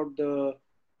talking about the,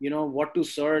 what to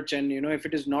search, and if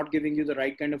it is not giving you the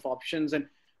right kind of options, and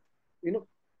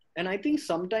and I think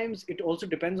sometimes it also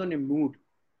depends on your mood.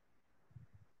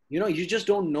 You just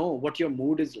don't know what your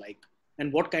mood is like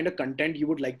and what kind of content you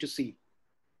would like to see.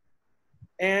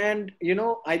 And,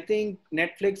 I think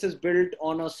Netflix is built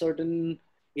on a certain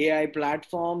AI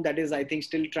platform that is, I think,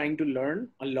 still trying to learn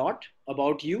a lot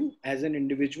about you as an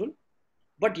individual.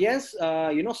 But yes,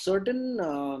 certain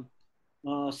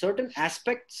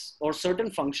aspects or certain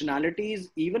functionalities,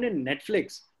 even in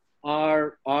Netflix,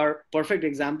 are perfect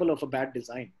example of a bad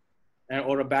design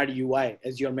or a bad UI,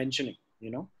 as you're mentioning,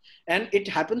 and it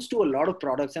happens to a lot of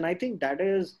products. And I think that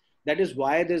is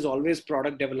why there's always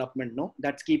product development, no,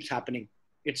 that keeps happening.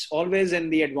 It's always in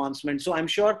the advancement. So I'm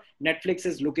sure Netflix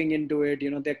is looking into it.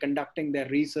 They're conducting their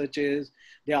researches.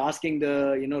 They're asking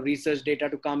the, research data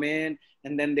to come in,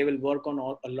 and then they will work on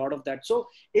a lot of that. So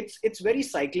it's very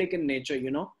cyclic in nature,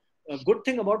 A good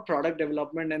thing about product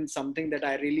development, and something that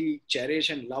I really cherish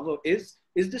and love, is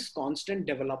this constant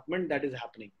development that is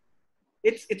happening.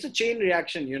 It's a chain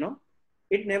reaction,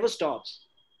 It never stops.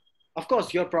 Of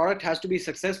course, your product has to be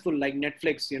successful, like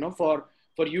Netflix,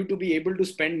 for you to be able to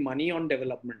spend money on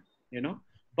development,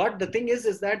 But the thing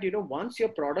is that, once your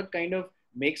product kind of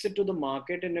makes it to the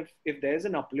market, and if there's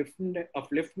an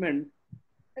upliftment,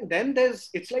 and then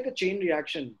it's like a chain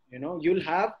reaction, You'll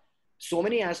have so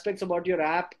many aspects about your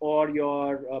app or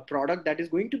your product that is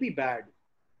going to be bad,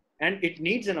 and it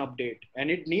needs an update,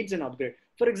 and it needs an upgrade.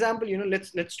 For example,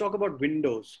 let's talk about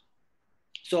Windows.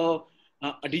 So,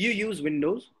 do you use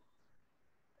Windows?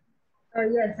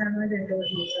 Yes, I'm a Windows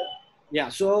user. Yeah.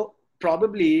 So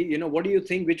probably, what do you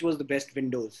think? Which was the best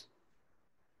Windows?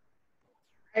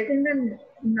 I think the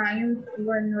 9th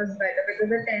one was better because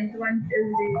the 10th one is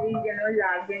really,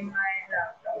 lagging my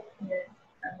laptop. Yes,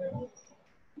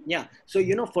 yeah.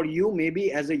 So, for you,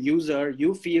 maybe as a user,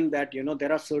 you feel that,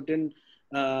 there are certain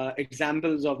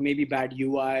examples of maybe bad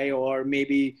UI, or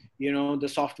maybe, the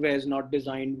software is not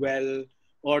designed well,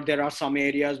 or there are some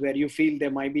areas where you feel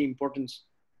there might be importance.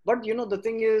 But, the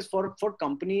thing is, for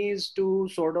companies to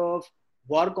sort of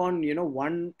work on,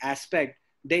 one aspect,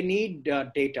 they need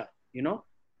data,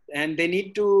 and they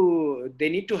need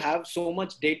to have so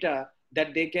much data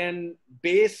that they can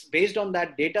based on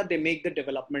that data, they make the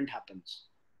development happens.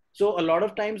 So a lot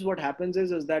of times what happens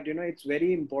is that, it's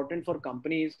very important for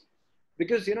companies,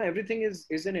 because, everything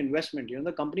is an investment.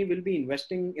 The company will be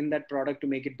investing in that product to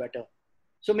make it better.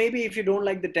 So maybe if you don't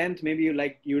like the 10th, maybe you'd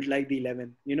like the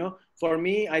 11th. For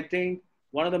me, I think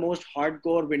one of the most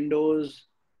hardcore Windows,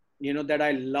 that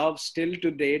I love still to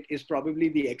date is probably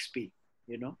the XP.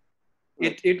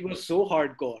 It was so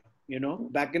hardcore.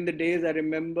 Back in the days, I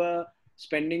remember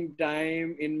spending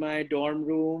time in my dorm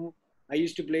room. I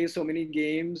used to play so many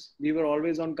games. We were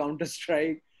always on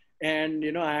Counter-Strike, and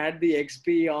I had the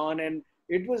XP on, and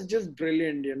it was just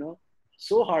brilliant.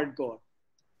 So hardcore.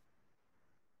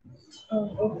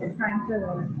 Oh, okay. Thanks a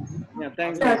lot. Yeah,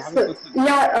 thanks.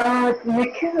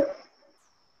 Nikhil.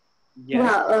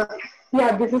 Yes.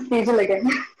 This is Tejal again.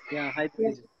 Yeah, hi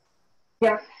Tejal.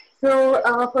 Yeah. So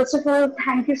first of all,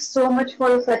 thank you so much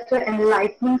for such an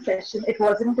enlightening session. It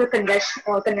wasn't a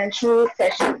conventional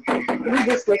session. It was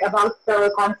just like about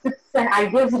the concepts and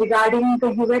ideas regarding the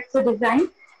UX design.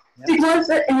 Yeah. So it was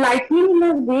enlightening in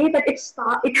a way that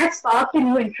it has sparked a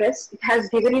new interest. It has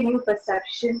given a new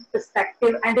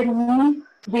perspective, and a new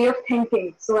way of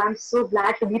thinking. So I'm so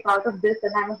glad to be part of this,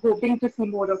 and I'm hoping to see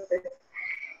more of this.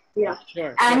 Yeah.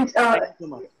 Sure. And thank you so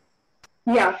much.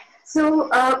 Yeah. So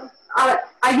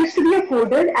I used to be a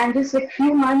coder, and just like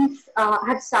few months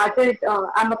had started.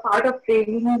 I'm a part of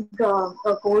training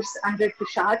a course under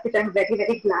Tushar, which I'm very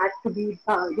very glad to be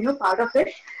part of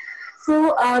it.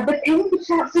 So the thing which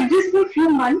so just in a few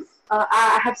months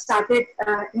I have started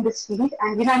in this field,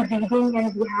 and I'm reading,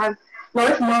 and we have a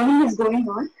lot of learning is going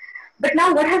on. But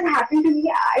now what has happened to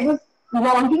me? I was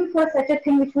longing for such a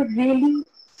thing which would really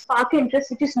spark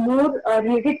interest, which is more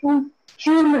related to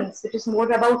humans, which is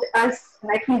more about us.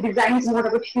 I feel design is more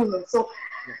about humans. So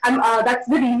that's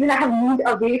the reason I have moved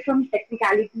away from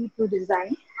technicality to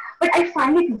design. But I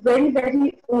find it very,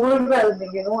 very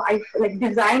overwhelming. I like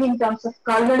design in terms of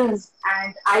colors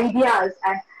and ideas,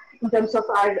 and in terms of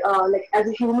our like as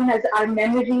a human, as our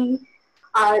memory,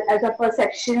 as a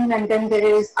perception, and then there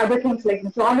is other things like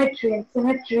geometry and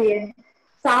symmetry and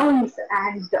sounds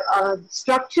and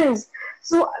structures.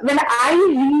 So when I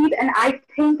read and I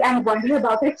think and wonder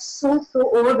about it, it's so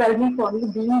overwhelming for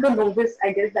me. Being a novice,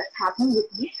 I guess that's happening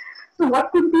with me. So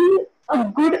what could be a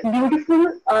good,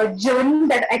 beautiful journey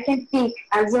that I can take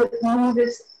as a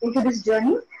novice into this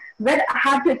journey, where I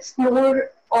have to explore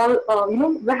all,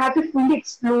 where I have to fully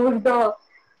explore the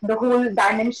whole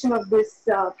dimension of this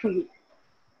field.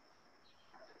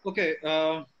 Okay.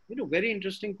 Very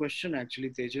interesting question actually,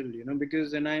 Tejal,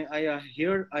 because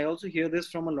I also hear this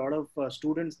from a lot of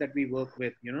students that we work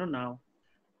with, now.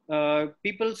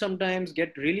 people sometimes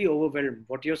get really overwhelmed.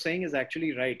 What you're saying is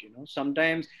actually right.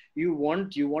 Sometimes you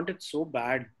want it so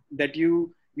bad that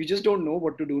you just don't know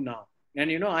what to do now.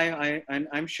 And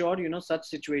I'm sure such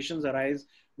situations arise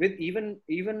with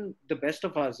even the best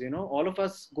of us. All of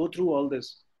us go through all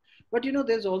this. But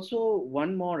there's also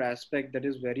one more aspect that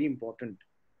is very important.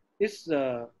 Is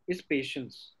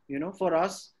patience. For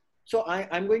us. So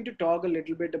I'm going to talk a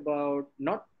little bit about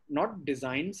not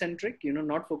design centric.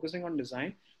 Not focusing on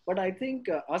design, but I think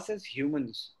us as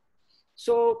humans.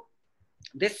 So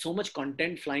there's so much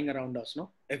content flying around us.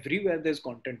 No, everywhere there's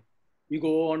content. You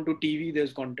go on to TV,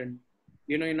 there's content.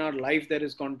 In our life there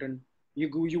is content.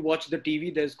 You watch the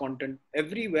TV, there's content.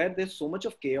 Everywhere there's so much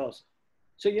of chaos.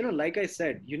 So like I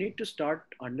said, you need to start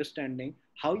understanding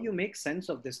how you make sense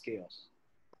of this chaos.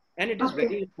 And it is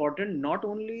very important not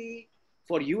only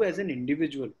for you as an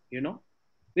individual,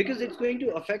 because it's going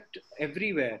to affect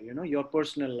everywhere, your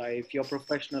personal life, your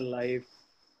professional life,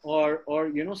 or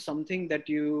something that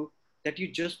you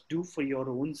just do for your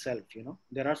own self.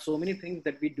 There are so many things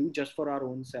that we do just for our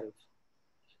own self.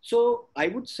 So I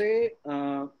would say,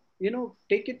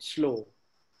 take it slow.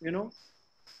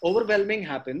 Overwhelming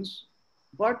happens,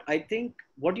 but I think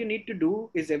what you need to do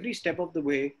is every step of the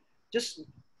way, just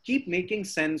keep making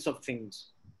sense of things,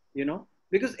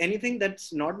 because anything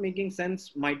that's not making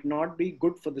sense might not be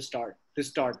good for the start,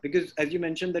 because as you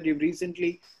mentioned that you've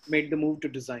recently made the move to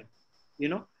design,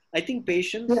 I think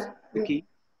patience is the key,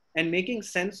 and making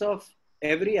sense of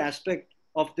every aspect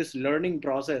of this learning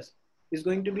process is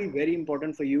going to be very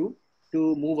important for you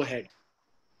to move ahead,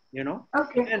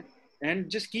 and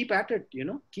just keep at it,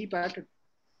 keep at it.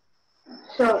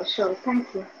 Sure.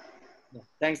 Thank you. Yeah.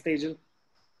 Thanks, Tejal.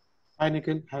 Hi,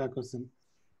 Nikhil. I have a question.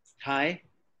 Hi.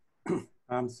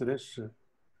 I'm Suresh.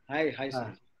 Hi,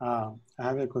 Suresh. I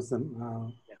have a question.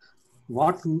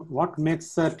 What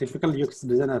makes a typical UX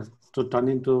designer to turn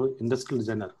into industrial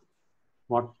designer?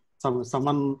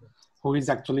 Someone who is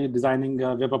actually designing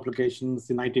web applications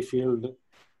in IT field,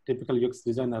 typical UX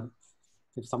designer.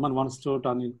 If someone wants to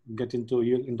get into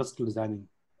industrial designing,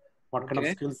 what kind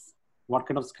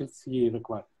of skills he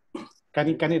require? Can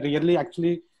he really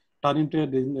actually turn into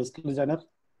an industrial designer?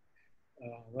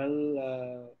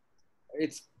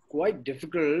 It's quite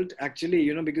difficult actually,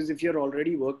 because if you're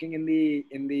already working in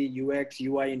the UX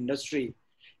UI industry,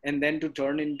 and then to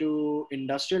turn into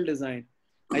industrial design,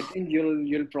 I think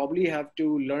you'll probably have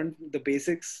to learn the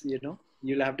basics.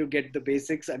 You'll have to get the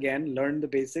basics again, learn the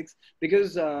basics,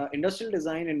 because industrial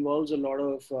design involves a lot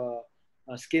of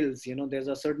skills. There's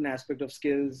a certain aspect of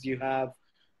skills. You have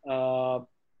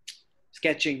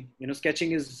sketching.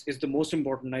 Sketching is the most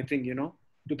important, I think.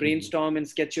 To brainstorm and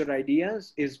sketch your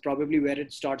ideas is probably where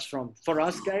it starts from. For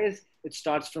us guys, it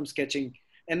starts from sketching,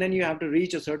 and then you have to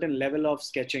reach a certain level of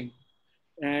sketching,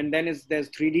 and then there's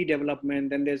 3D development,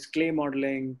 then there's clay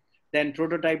modeling, then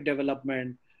prototype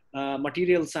development,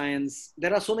 material science.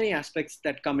 There are so many aspects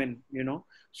that come in.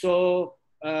 So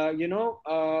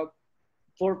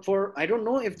for I don't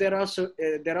know if there are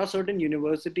certain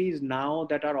universities now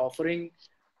that are offering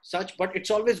such, but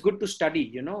it's always good to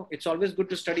study. It's always good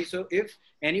to study. So if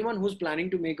anyone who's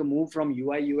planning to make a move from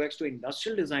UI UX to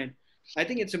industrial design, I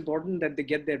think it's important that they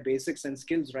get their basics and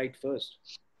skills right first.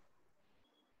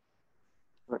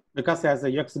 Because as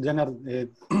a UX designer,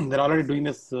 they're already doing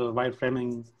this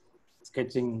wireframing,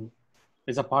 sketching.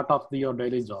 It's a part of your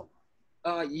daily job.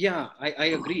 Yeah, I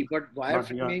agree. But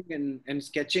wireframing and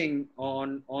sketching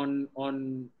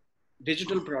on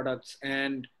digital products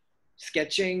and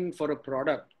sketching for a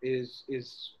product is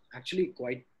actually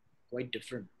quite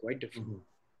different.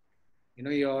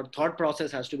 Mm-hmm. Your thought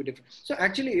process has to be different. So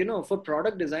actually, for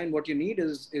product design, what you need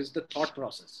is the thought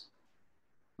process.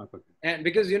 Okay. And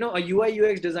because a UI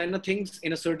UX designer thinks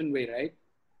in a certain way, right?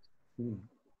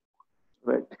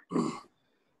 Right.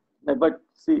 But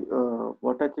see,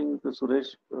 what I think,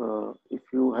 Suresh, if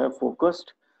you have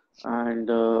focused, and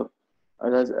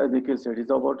as Nikhil said, it's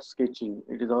about sketching.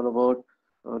 It is all about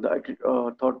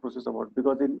the thought process about,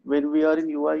 because when we are in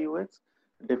UI UX,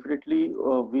 definitely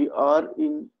we are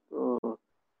in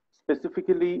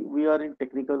specifically we are in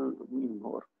technical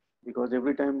more, because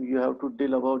every time you have to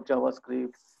deal about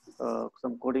JavaScript,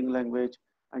 some coding language,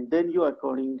 and then you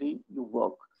accordingly you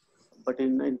work. But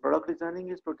in product designing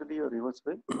is totally a reverse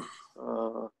way.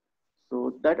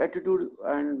 So that attitude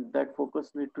and that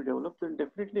focus need to develop. Then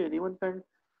definitely anyone can,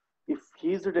 if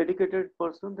he is a dedicated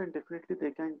person, then definitely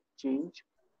they can change.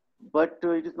 But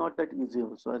it is not that easy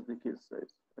also, as Nikhil says.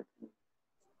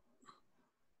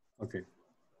 Okay.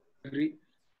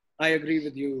 I agree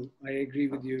with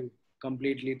you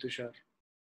completely, Tushar.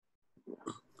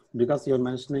 Because you're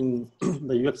mentioning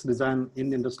the UX design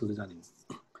in industrial designing.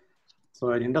 So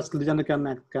an industrial designer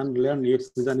can learn UX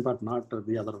design, but not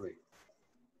the other way.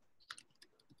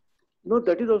 No,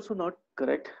 that is also not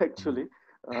correct actually.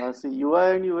 See,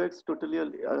 UI and UX totally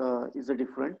is a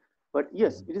different. But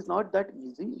yes, it is not that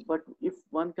easy. But if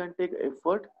one can take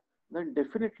effort, then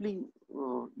definitely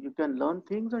you can learn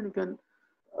things, and you can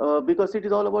because it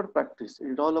is all about practice. It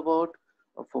is all about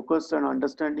focus and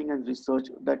understanding and research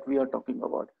that we are talking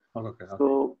about. Okay.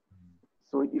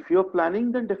 So if you're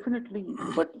planning, then definitely,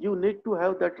 but you need to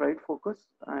have that right focus,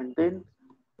 and then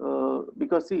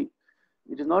because see,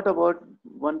 it is not about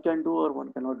one can do or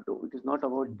one cannot do. It is not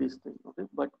about this thing. Okay,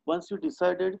 but once you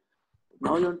decided,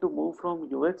 now you want to move from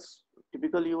UX,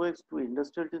 typical UX, to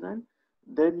industrial design,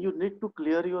 then you need to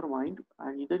clear your mind,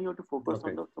 and then you have to focus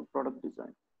on some product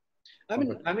design.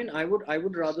 I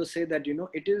would rather say that,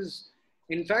 it is,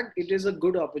 in fact, it is a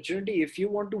good opportunity if you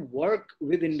want to work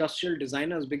with industrial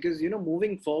designers, because,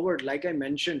 moving forward, like I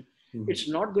mentioned, it's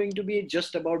not going to be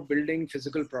just about building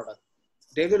physical product.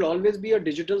 There will always be a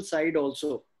digital side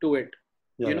also to it,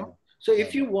 So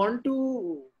if you want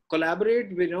to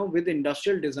collaborate with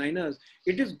industrial designers,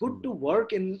 it is good to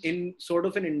work in sort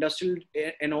of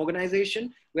an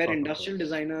organization where industrial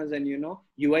designers and,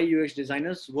 UI UX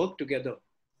designers work together.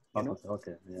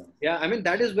 Yeah, I mean,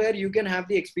 that is where you can have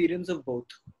the experience of both.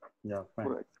 Yeah, fine.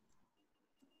 Right.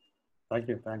 Thank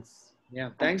you. Thanks. Yeah,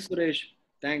 thanks, Suresh.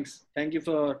 Thanks. Thank you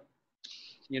for,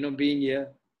 being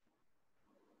here.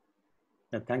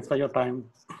 Yeah, thanks for your time.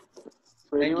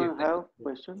 So anyone have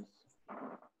questions?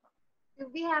 Do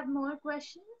we have more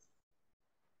questions?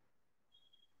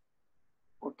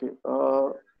 Okay.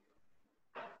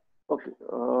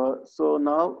 So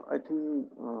now I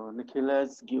think Nikhil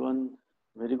has given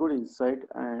very good insight,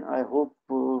 and I hope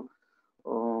there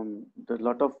are a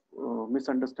lot of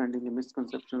misunderstanding and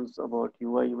misconceptions about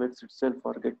UI UX itself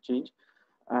are get changed,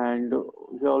 and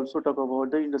we also talk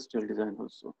about the industrial design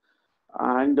also,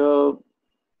 and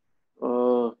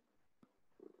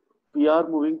we are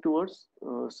moving towards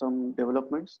some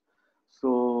developments.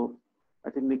 So I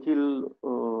think Nikhil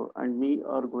and me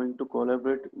are going to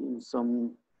collaborate in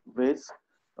some ways.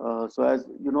 So as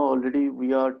you know already,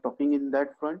 we are talking in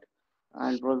that front,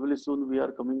 and probably soon we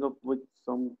are coming up with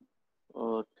some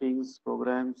things,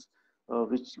 programs,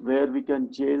 where we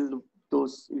can jail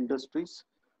those industries.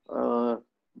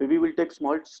 Maybe we'll take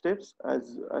small steps,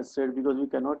 as I said, because we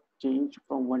cannot change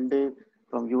from one day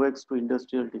from UX to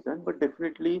industrial design, but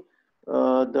definitely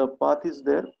the path is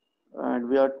there, and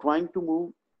we are trying to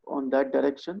move on that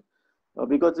direction.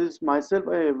 Because it's myself,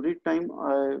 every time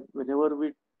whenever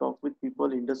we talk with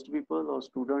people, industry people or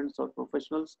students or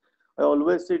professionals, I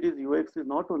always say it is UX is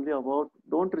not only about,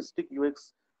 don't restrict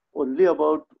UX only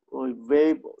about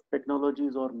web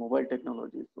technologies or mobile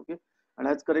technologies, okay? And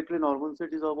as correctly Norman said,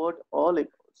 it is about all 30,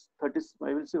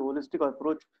 I will say, holistic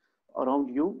approach around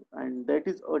you, and that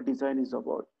is what design is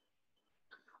about.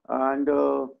 And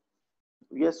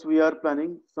yes, we are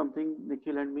planning something,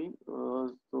 Nikhil and me.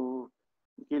 So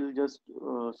Nikhil just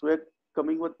so we're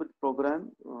coming up with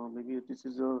program. Maybe this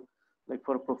is like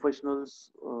for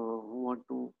professionals who want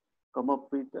to come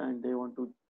up with, and they want to.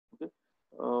 Okay,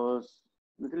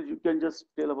 Nikhil, you can just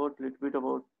tell about a little bit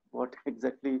about what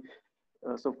exactly.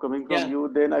 So coming from you,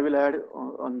 then I will add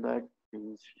on that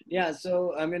things. Yeah,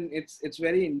 so I mean, it's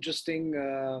very interesting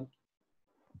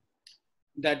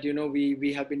that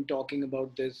we have been talking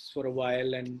about this for a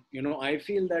while, and I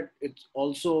feel that it's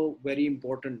also very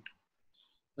important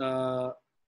to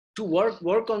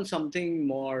work on something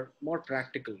more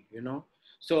practical.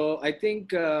 So I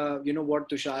think what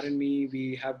Tushar and me,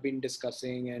 we have been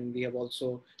discussing, and we have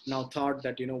also now thought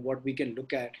that what we can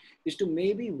look at is to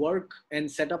maybe work and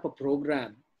set up a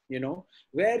program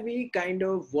where we kind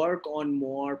of work on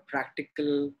more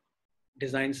practical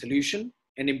design solution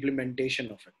and implementation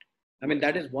of it. I mean,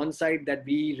 that is one side that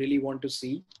we really want to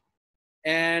see.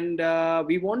 And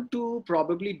we want to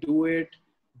probably do it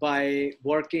by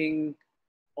working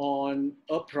on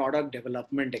a product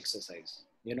development exercise,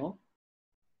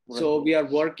 Right. So we are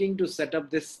working to set up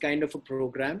this kind of a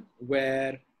program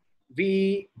where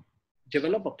we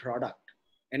develop a product,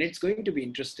 and it's going to be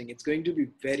interesting. It's going to be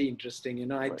very interesting.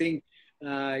 Right. I think,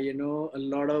 a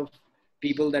lot of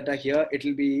people that are here,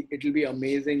 it'll be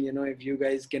amazing, if you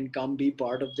guys can come be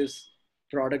part of this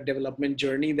product development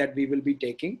journey that we will be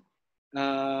taking.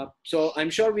 So I'm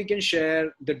sure we can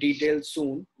share the details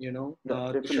soon,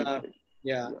 Tushar.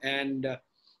 Yeah. And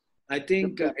I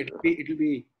think it'll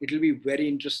be very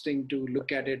interesting to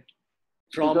look at it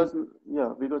from.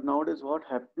 Because nowadays what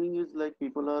happening is, like,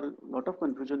 people are a lot of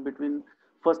confusion between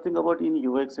first thing about in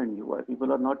UX and UI.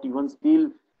 People are not even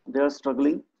still, they are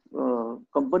struggling.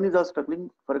 Companies are struggling.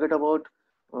 Forget about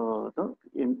the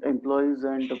employees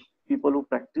and the people who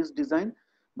practice design,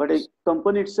 but a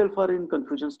company itself are in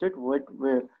confusion state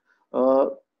where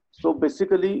so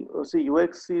basically see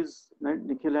UX is,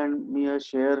 Nikhil and me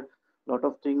share a lot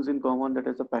of things in common, that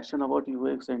is a passion about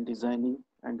UX and designing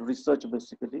and research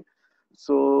basically.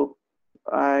 So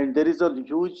and there is a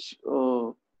huge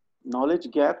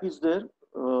knowledge gap is there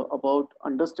about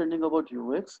understanding about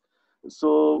UX.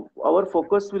 So our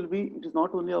focus will be, it is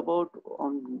not only about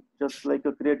on just like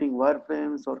creating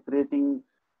wireframes or creating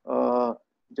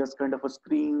just kind of a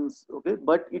screens, okay,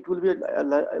 but it will be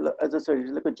as I said,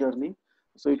 it's like a journey.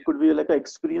 So it could be like an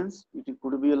experience, it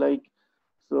could be like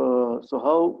so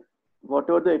how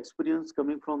whatever the experience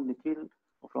coming from Nikhil,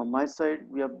 from my side,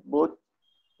 we have both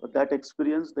that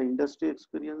experience, the industry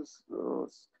experience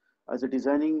as a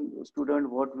designing student,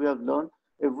 what we have learned,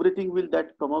 everything will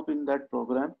that come up in that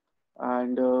program,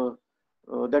 and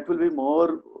that will be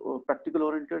more practical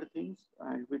oriented things,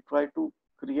 and we try to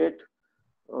create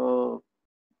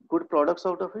good products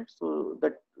out of it. So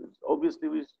that obviously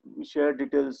we share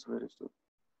details very soon.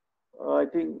 I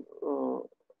think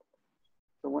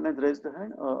someone has raised the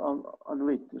hand.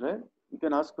 Anvit, right? You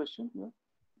can ask question. Yeah.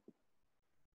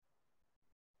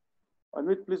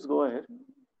 Anvit, please go ahead.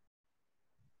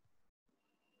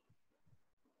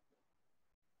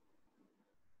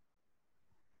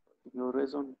 Your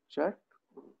raise on chat.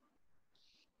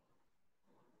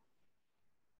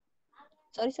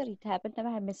 Sorry, sir, it happened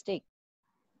by mistake.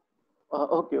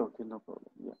 Okay, no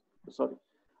problem. Yeah, sorry.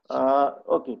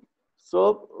 Okay,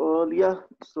 so yeah,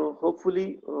 so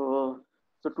hopefully, so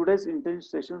today's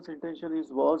session's intention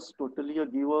was totally a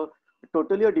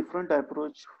different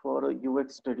approach for a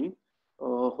UX study.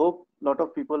 Hope a lot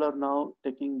of people are now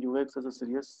taking UX as a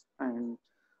serious, and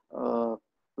so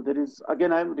there is,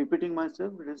 again, I'm repeating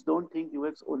myself, don't think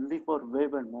UX only for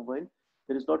web and mobile.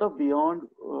 There is a lot of beyond,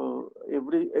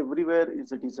 everywhere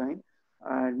is a design,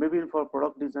 and maybe for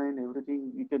product design,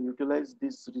 everything we can utilize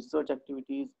these research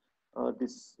activities,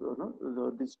 this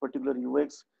particular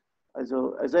UX as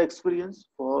a experience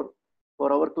for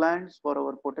our clients, for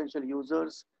our potential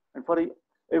users, and for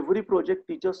every project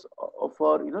teaches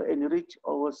for enrich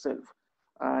ourselves,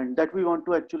 and that we want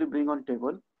to actually bring on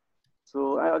table.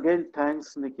 So again,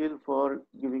 thanks Nikhil for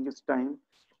giving us time,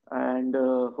 and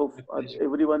hope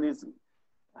everyone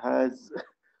has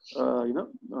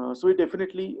so we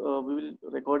definitely we will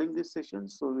recording this session,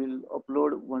 so we'll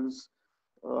upload once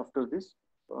after this.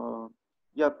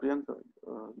 Yeah, Priyanka,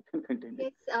 you can continue.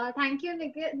 Yes, thank you,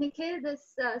 Nikhil.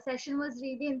 This session was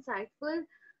really insightful.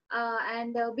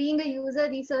 And being a user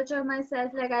researcher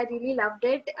myself, like I really loved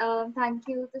it. Thank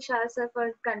you, Tushar sir,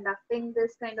 for conducting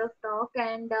this kind of talk.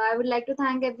 And I would like to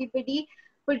thank everybody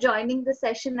for joining the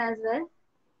session as well.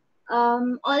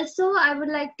 Also, I would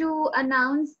like to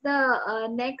announce the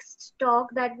next talk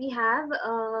that we have,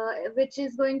 which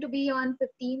is going to be on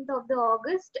 15th of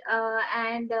August.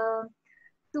 And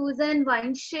Susan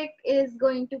Weinschik is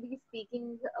going to be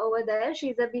speaking over there.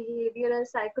 She's a behavioral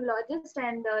psychologist,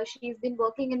 and she's been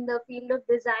working in the field of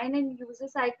design and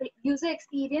user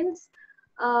experience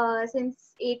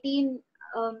since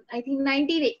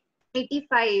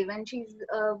 1985, and she's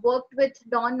worked with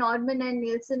Don Norman and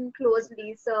Nielsen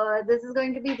closely. So this is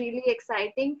going to be really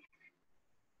exciting.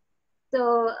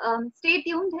 So stay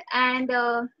tuned, and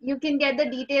you can get the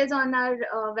details on our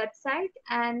website.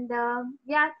 And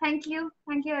yeah, thank you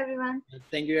everyone.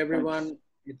 Thank you everyone. Thanks.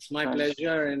 It's my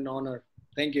pleasure and honor.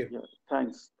 Thank you. Yeah,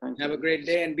 thanks. Have a great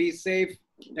day and be safe,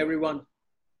 everyone.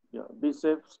 Yeah, be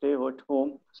safe. Stay at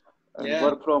home and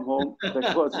work from home.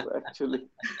 That was actually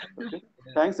okay.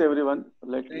 Thanks everyone.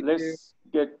 Let's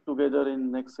get together in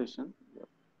next session. Yeah.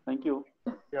 Thank you.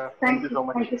 Yeah. Thank you so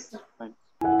much. Thank you, sir. Thanks.